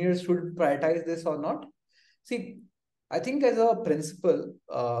 engineers should prioritize this or not? See, I think as a principle,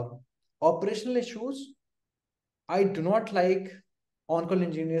 operational issues, I do not like on-call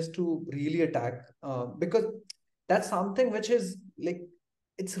engineers to really attack, because that's something which is like,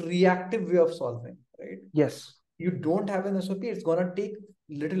 it's reactive way of solving, right? Yes. You don't have an SOP, it's gonna take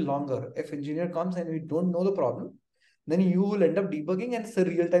little longer. If engineer comes and we don't know the problem, then you will end up debugging, and it's a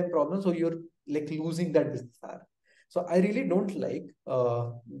real-time problem. So you're like losing that business hour. So I really don't like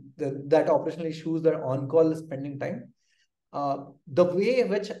that operational issues, that on-call spending time. The way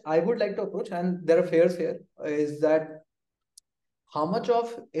which I would like to approach, and there are fairs here, is that how much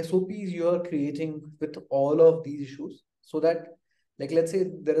of SOPs you are creating with all of these issues, so that, like, let's say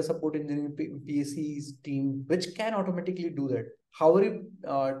there is support engineering PAC's team which can automatically do that. How are you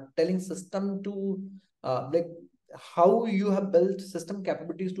telling system to like, how you have built system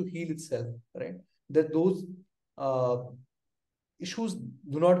capabilities to heal itself, right? That those issues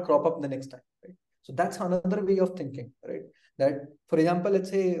do not crop up the next time, right? So that's another way of thinking, right? That, for example, let's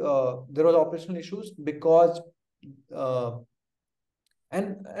say there was operational issues because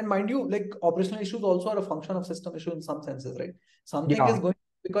and mind you, like, operational issues also are a function of system issue in some senses, right? Something is going,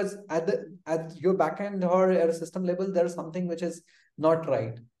 because at your backend or at a system level, there's something which is not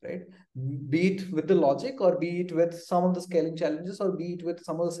right? Be it with the logic, or be it with some of the scaling challenges, or be it with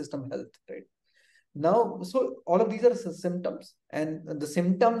some of the system health, right? Now, so all of these are symptoms, and the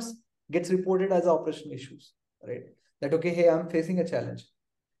symptoms gets reported as operational issues, right? That, okay, hey, I'm facing a challenge.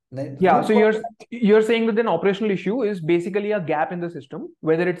 Yeah, so you're saying that an operational issue is basically a gap in the system,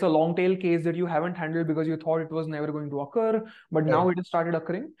 whether it's a long tail case that you haven't handled because you thought it was never going to occur, but now it has started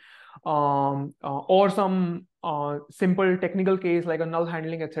occurring, or some simple technical case like a null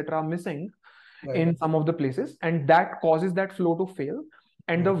handling, etc., missing in some of the places, and that causes that flow to fail.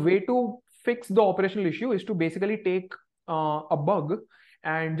 And the way to fix the operational issue is to basically take a bug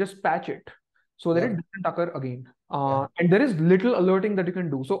and just patch it so that it doesn't occur again. And there is little alerting that you can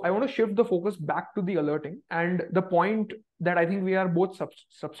do. So I want to shift the focus back to the alerting. And the point that I think we are both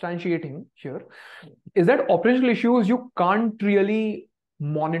substantiating here is that operational issues you can't really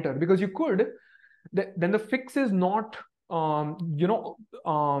monitor, because you could, then the fix is not, the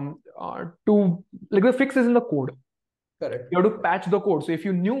fix is in the code. Correct. You have to patch the code. So if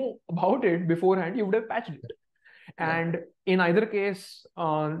you knew about it beforehand, you would have patched it. And in either case,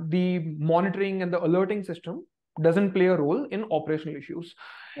 the monitoring and the alerting system doesn't play a role in operational issues.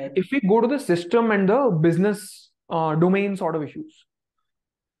 If we go to the system and the business domain sort of issues,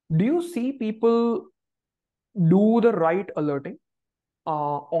 do you see people do the right alerting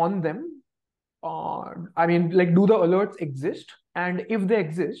on them? I mean, like, do the alerts exist? And if they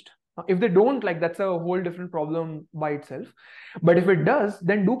exist, if they don't, like, that's a whole different problem by itself. But if it does,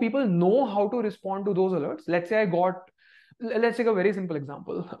 then do people know how to respond to those alerts? Let's say let's take a very simple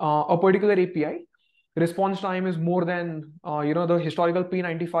example. A particular API response time is more than, the historical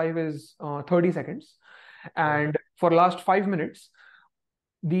P95 is 30 seconds. And for last 5 minutes,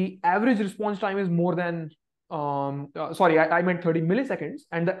 the average response time is more than, I meant 30 milliseconds.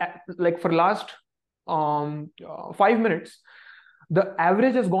 And for last 5 minutes, the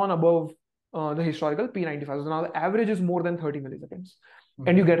average has gone above the historical P95. So now the average is more than 30 milliseconds,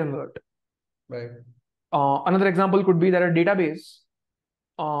 and you get an alert. Right. Another example could be that a database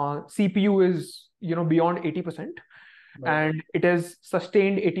CPU is beyond 80%, and it has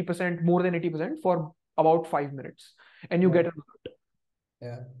sustained 80%, more than 80% for about 5 minutes, and you get an alert.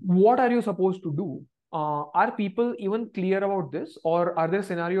 Yeah. What are you supposed to do? Are people even clear about this, or are there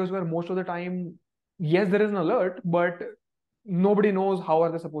scenarios where most of the time, yes, there is an alert, but nobody knows how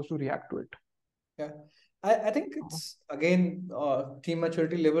are they supposed to react to it? Yeah, I think it's again team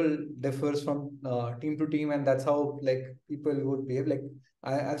maturity level differs from team to team, and that's how like people would behave. Like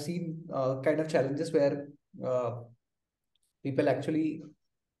I've seen kind of challenges where people actually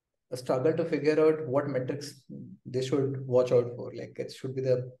struggle to figure out what metrics they should watch out for. Like it should be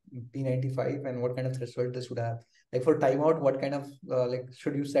the P95 and what kind of threshold they should have. Like for timeout, what kind of like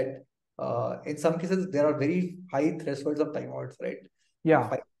should you set? In some cases, there are very high thresholds of timeouts, right? Yeah.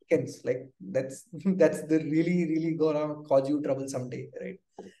 5 seconds, like that's the really gonna cause you trouble someday, right?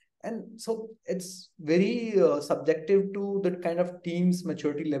 And so it's very subjective to the kind of team's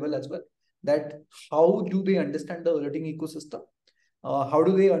maturity level as well. That how do they understand the alerting ecosystem? How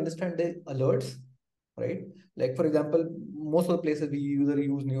do they understand the alerts, right? Like for example, most of the places we either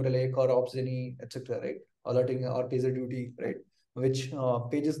use New Relic or Opsgenie, etc., right? Alerting or PagerDuty, right? Which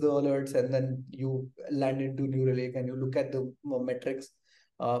pages the alerts, and then you land into New Relic and you look at the metrics.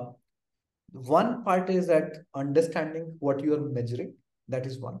 One part is that understanding what you are measuring. That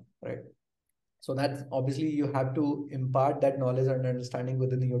is one, right? So that's obviously you have to impart that knowledge and understanding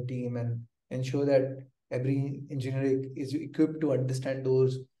within your team and ensure that every engineer is equipped to understand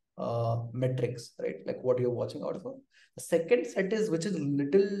those metrics, right? Like what you're watching out for. The second set is, which is a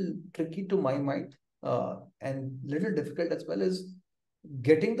little tricky to my mind and little difficult as well, is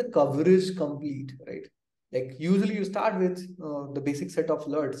getting the coverage complete, right? Like usually you start with the basic set of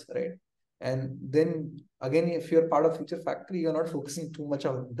alerts, right? And then again, if you're part of Feature Factory, you're not focusing too much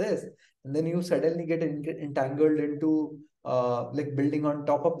on this. And then you suddenly get entangled into like building on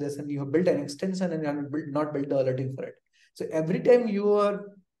top of this, and you have built an extension and you have not built the alerting for it. So every time you are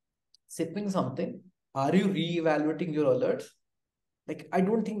sipping something, are you re-evaluating your alerts? Like, I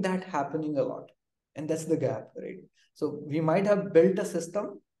don't think that happening a lot. And that's the gap, right? So we might have built a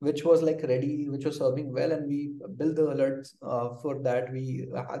system which was like ready, which was serving well, and we built the alerts for that. We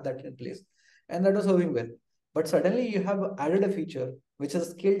had that in place, and that was serving well. But suddenly you have added a feature which is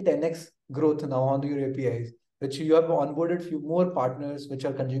scaled 10x growth now on your APIs, which you have onboarded few more partners which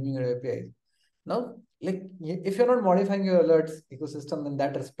are consuming your APIs. Now, like if you're not modifying your alerts ecosystem in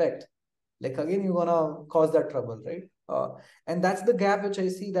that respect, like again you're gonna cause that trouble, right? And that's the gap which I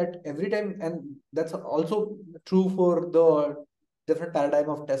see that every time, and that's also true for the different paradigm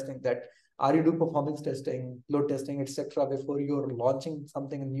of testing. That are you do performance testing, load testing, etc., before you're launching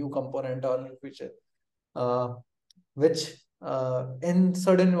something, a new component or new feature, which in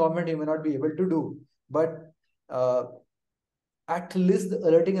certain environment you may not be able to do, but at least the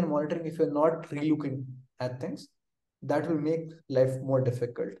alerting and monitoring, if you're not relooking at things, that will make life more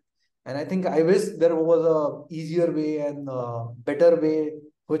difficult. And I think I wish there was a easier way and better way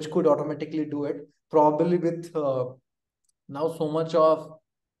which could automatically do it. Probably with now so much of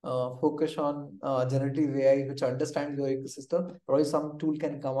focus on generative AI, which understands your ecosystem, probably some tool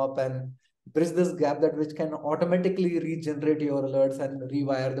can come up and bridge this gap, that which can automatically regenerate your alerts and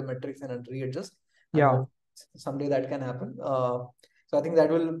rewire the metrics and readjust. Yeah. Someday that can happen. So I think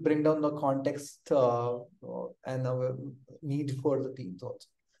that will bring down the context and need for the teams also.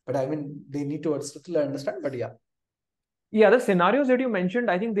 But I mean, they need to still understand, but yeah. Yeah, the scenarios that you mentioned,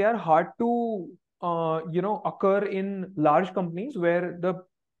 I think they are hard to, occur in large companies where the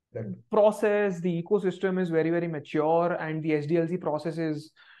process, the ecosystem is very mature, and the SDLC process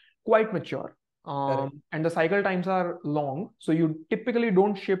is quite mature. And the cycle times are long. So you typically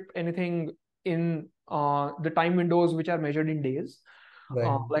don't ship anything in the time windows which are measured in days,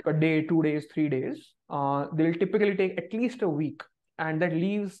 like a day, 2 days, 3 days. They'll typically take at least a week, and that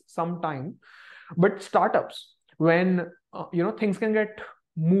leaves some time. But startups, when things can get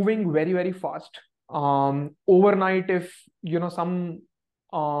moving very fast, overnight, if some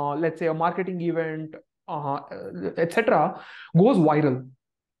let's say a marketing event, etc., goes viral,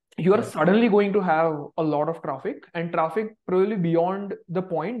 you are suddenly going to have a lot of traffic, and traffic probably beyond the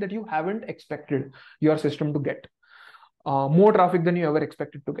point that you haven't expected your system to get, more traffic than you ever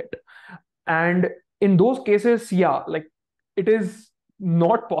expected to get. And in those cases, yeah, like it is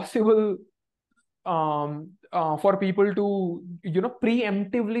not possible for people to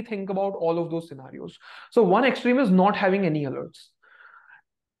preemptively think about all of those scenarios. So one extreme is not having any alerts.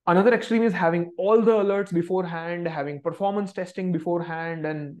 Another extreme is having all the alerts beforehand, having performance testing beforehand,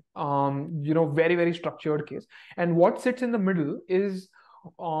 and very, very structured case. And what sits in the middle is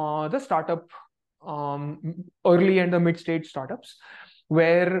the startup, early and the mid-stage startups,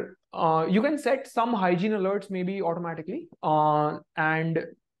 where you can set some hygiene alerts maybe automatically, but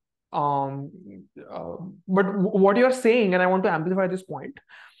what you're saying, and I want to amplify this point,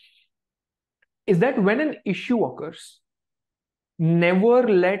 is that when an issue occurs, never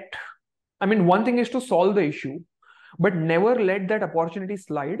let, one thing is to solve the issue, but never let that opportunity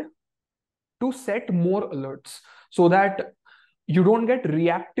slide to set more alerts, so that you don't get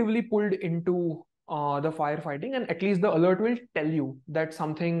reactively pulled into the firefighting, and at least the alert will tell you that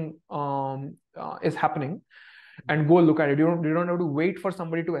something is happening, and go look at it. You don't have to wait for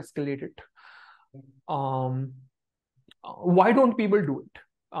somebody to escalate it. Why don't people do it?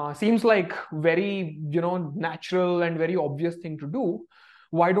 Seems like very natural and very obvious thing to do.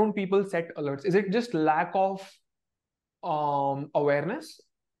 Why don't people set alerts? Is it just lack of awareness,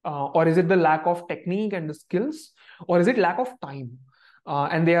 or is it the lack of technique and the skills, or is it lack of time?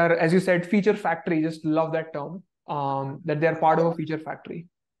 And they are, as you said, feature factory. Just love that term, that they are part of a feature factory.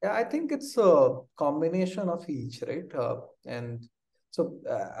 Yeah, I think it's a combination of each, right? And so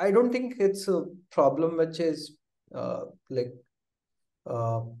I don't think it's a problem which is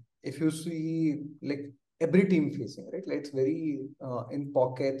if you see like every team facing, right? Like it's very in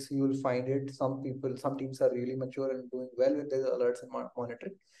pockets, you will find it. Some teams are really mature and doing well with their alerts and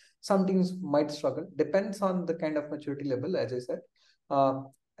monitoring. Some teams might struggle. Depends on the kind of maturity level, as I said.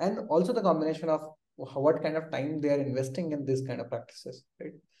 And also the combination of what kind of time they are investing in this kind of practices,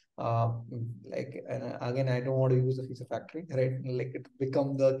 right? And again, I don't want to use the feature factory, right? Like it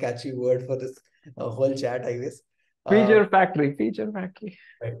become the catchy word for this whole chat, I guess. Feature factory.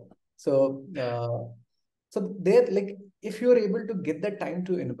 Right. So, so there, like, if you're able to get the time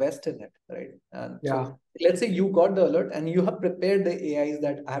to invest in it, right? And yeah. So let's say you got the alert and you have prepared the AIs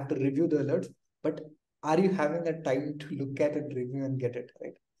that I have to review the alerts, but are you having the time to look at it, review and get it,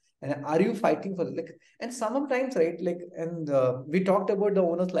 right? And are you fighting for it? Like, and sometimes, right? Like, and we talked about the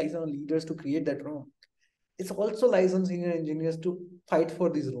owners, license leaders to create that room. It's also licensed senior engineers to fight for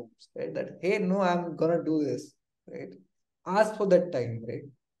these rooms, right? That, hey, no, I'm gonna do this, right? Ask for that time, right?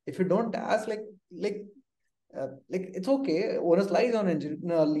 If you don't ask, like it's okay. Onus lies on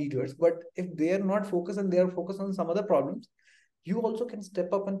leaders, but if they are not focused and they are focused on some other problems, you also can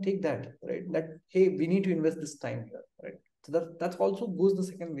step up and take that, right? That, hey, we need to invest this time here, right? So that's also goes the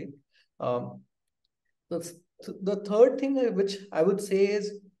second way. The third thing which I would say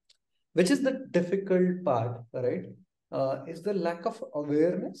is, which is the difficult part, right? Is the lack of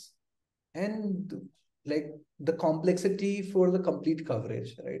awareness and like the complexity for the complete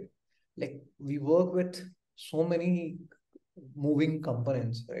coverage, right? Like we work with so many moving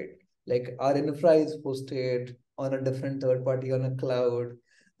components, right? Like our infra is hosted on a different third party on a cloud.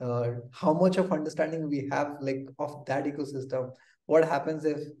 How much of understanding we have like of that ecosystem? What happens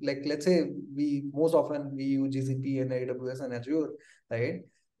if, like, let's say we most often we use GCP and AWS and Azure, right?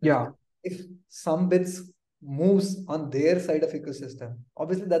 Yeah. Like if some bits moves on their side of ecosystem,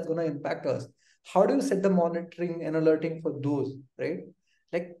 obviously that's going to impact us. How do you set the monitoring and alerting for those, right?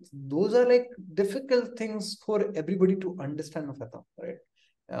 Like those are like difficult things for everybody to understand, right?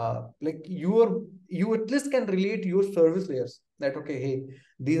 Like you at least can relate your service layers that, okay, hey,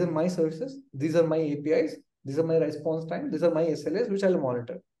 these are my services, these are my APIs, these are my response time, these are my SLAs, which I'll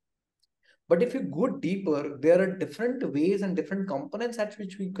monitor. But if you go deeper, there are different ways and different components at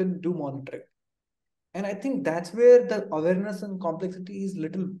which we can do monitoring. And I think that's where the awareness and complexity is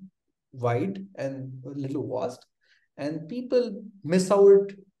little wide and a little vast. And people miss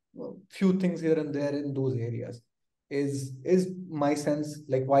out a few things here and there in those areas. Is my sense,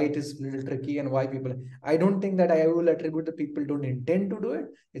 like why it is a little tricky and why people, I don't think that I will attribute the people don't intend to do it.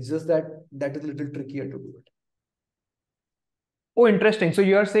 It's just that that is a little trickier to do it. Oh, interesting. So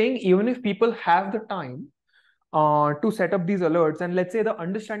you are saying even if people have the time to set up these alerts, and let's say the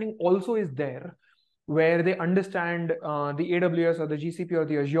understanding also is there, where they understand the AWS or the GCP or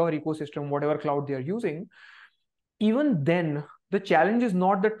the Azure ecosystem, whatever cloud they are using, even then the challenge is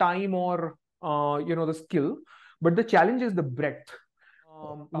not the time or the skill, but the challenge is the breadth.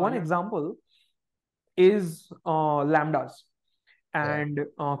 One example is lambdas and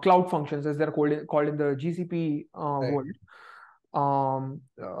cloud functions, as they're called in the GCP world.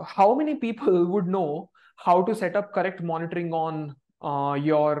 How many people would know how to set up correct monitoring on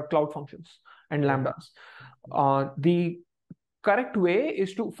your cloud functions and lambdas? The correct way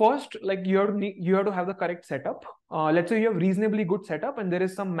is to first, like, you have to have the correct setup. Let's say you have reasonably good setup and there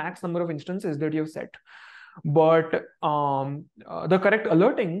is some max number of instances that you have set. But the correct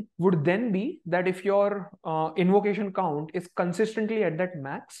alerting would then be that if your invocation count is consistently at that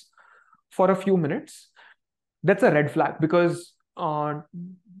max for a few minutes, that's a red flag, because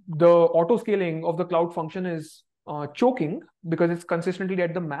the auto scaling of the cloud function is choking because it's consistently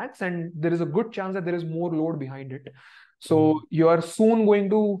at the max, and there is a good chance that there is more load behind it. So you are soon going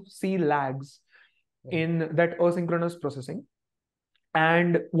to see lags in that asynchronous processing.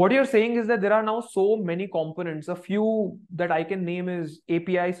 And what you're saying is that there are now so many components. A few that I can name is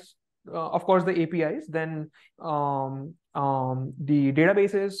APIs, of course, the APIs, then the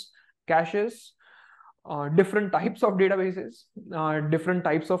databases, caches, different types of databases, different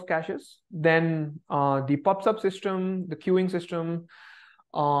types of caches, then the pub subsystem, the queuing system,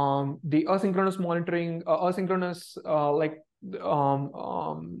 the asynchronous monitoring, asynchronous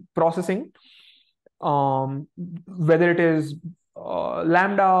processing, whether it is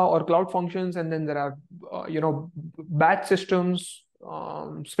Lambda or cloud functions, and then there are batch systems,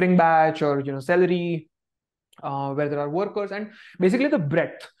 Spring Batch or Celery, where there are workers, and basically the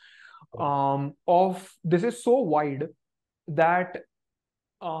breadth of this is so wide that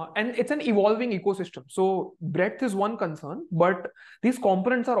and it's an evolving ecosystem. So breadth is one concern, but these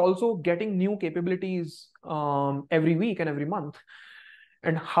components are also getting new capabilities every week and every month.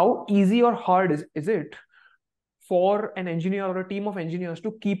 And how easy or hard is it for an engineer or a team of engineers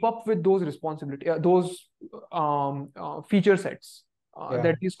to keep up with those responsibilities, those feature sets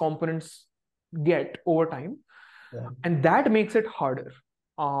that these components get over time? And that makes it harder.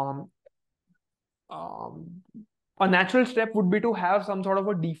 A natural step would be to have some sort of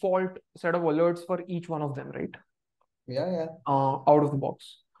a default set of alerts for each one of them, right? Out of the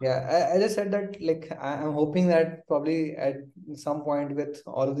box. I just said that, like, I'm hoping that probably at some point with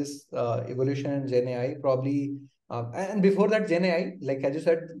all of this evolution in Gen AI, probably, and before that Gen AI, like as you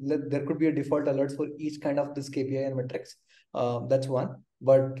said, there could be a default alerts for each kind of this KPI and metrics. That's one.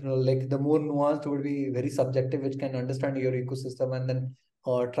 But like the more nuanced would be very subjective, which can understand your ecosystem and then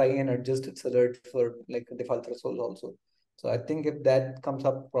try and adjust its alert for like default thresholds also. So I think if that comes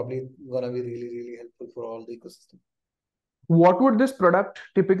up, probably gonna be really, really helpful for all the ecosystem. What would this product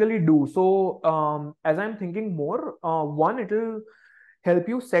typically do? So as I'm thinking more, one, it'll help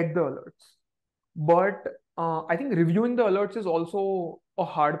you set the alerts. But I think reviewing the alerts is also a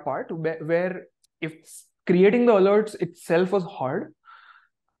hard part, where if creating the alerts itself was hard,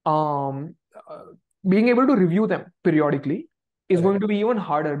 being able to review them periodically is going to be even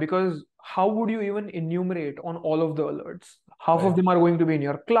harder, because how would you even enumerate on all of the alerts? Half of them are going to be in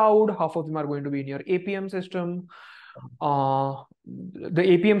your cloud, half of them are going to be in your APM system. The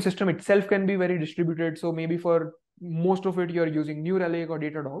APM system itself can be very distributed. So maybe for most of it, you're using New Relic or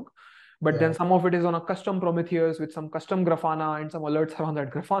Datadog. But then some of it is on a custom Prometheus with some custom Grafana and some alerts around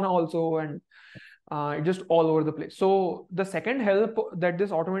that Grafana also, and just all over the place. So the second help that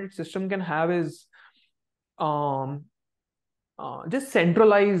this automated system can have is just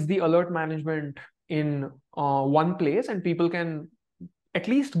centralize the alert management in one place, and people can at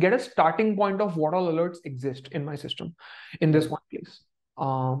least get a starting point of what all alerts exist in my system in this one place,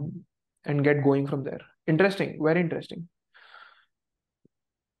 and get going from there. Interesting, very interesting.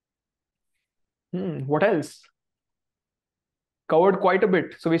 What else? Covered quite a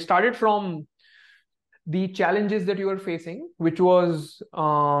bit. So we started from the challenges that you were facing, which was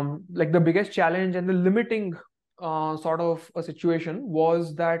like the biggest challenge and the limiting sort of a situation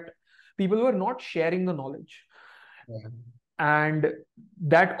was that people were not sharing the knowledge. And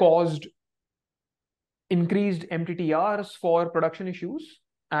that caused increased MTTRs for production issues.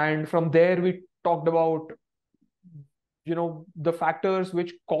 And from there, we talked about the factors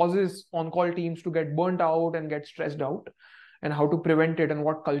which causes on-call teams to get burnt out and get stressed out, and how to prevent it, and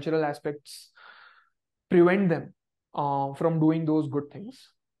what cultural aspects prevent them from doing those good things,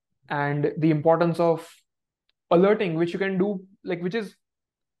 and the importance of alerting, which you can do, like, which is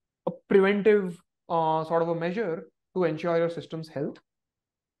a preventive sort of a measure to ensure your system's health,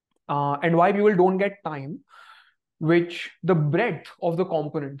 and why people don't get time, which the breadth of the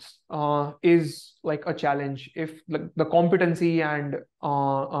components is like a challenge. If the competency and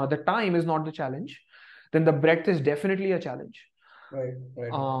the time is not the challenge, then the breadth is definitely a challenge. Right.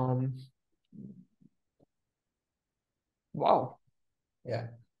 Wow. Yeah.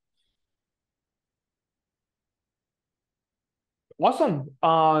 Awesome.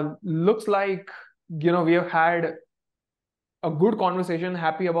 Looks like we have had a good conversation.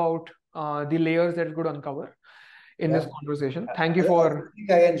 Happy about the layers that it could uncover in this conversation. Thank you for. I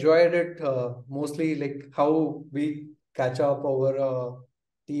think I enjoyed it mostly, like how we catch up over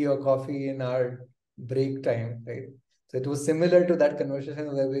tea or coffee in our break time, right? So it was similar to that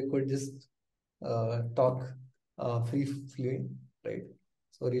conversation where we could just talk free flowing, right?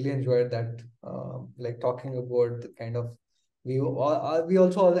 So really enjoyed that, like talking about the kind of we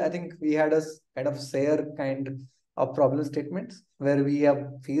also I think we had a kind of share kind of problem statements where we have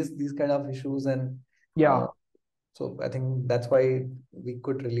faced these kind of issues, and Yeah. so I think that's why we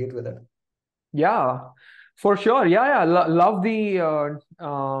could relate with it. Yeah, for sure. Yeah. Love the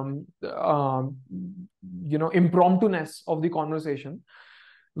impromptu-ness of the conversation,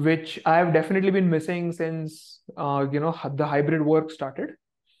 which I have definitely been missing since the hybrid work started.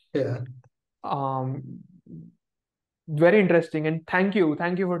 Yeah. Very interesting, and thank you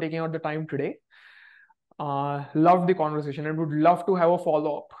for taking out the time today. Love the conversation and would love to have a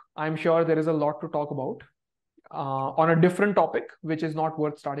follow-up. I'm sure there is a lot to talk about on a different topic, which is not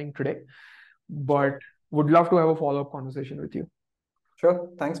worth starting today, but would love to have a follow-up conversation with you. Sure.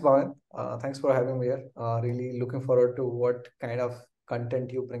 Thanks, Bhavin. Thanks for having me here. Really looking forward to what kind of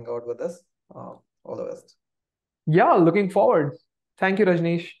content you bring out with us. All the best. Yeah, looking forward. Thank you,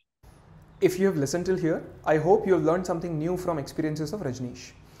 Rajneesh. If you have listened till here, I hope you have learned something new from experiences of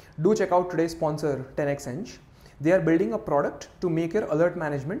Rajneesh. Do check out today's sponsor, 10x Eng. They are building a product to make your alert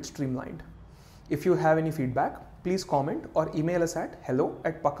management streamlined. If you have any feedback, please comment or email us at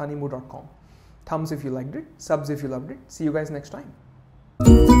hello@pakkanimbu.com. Thumbs if you liked it, subs if you loved it. See you guys next time.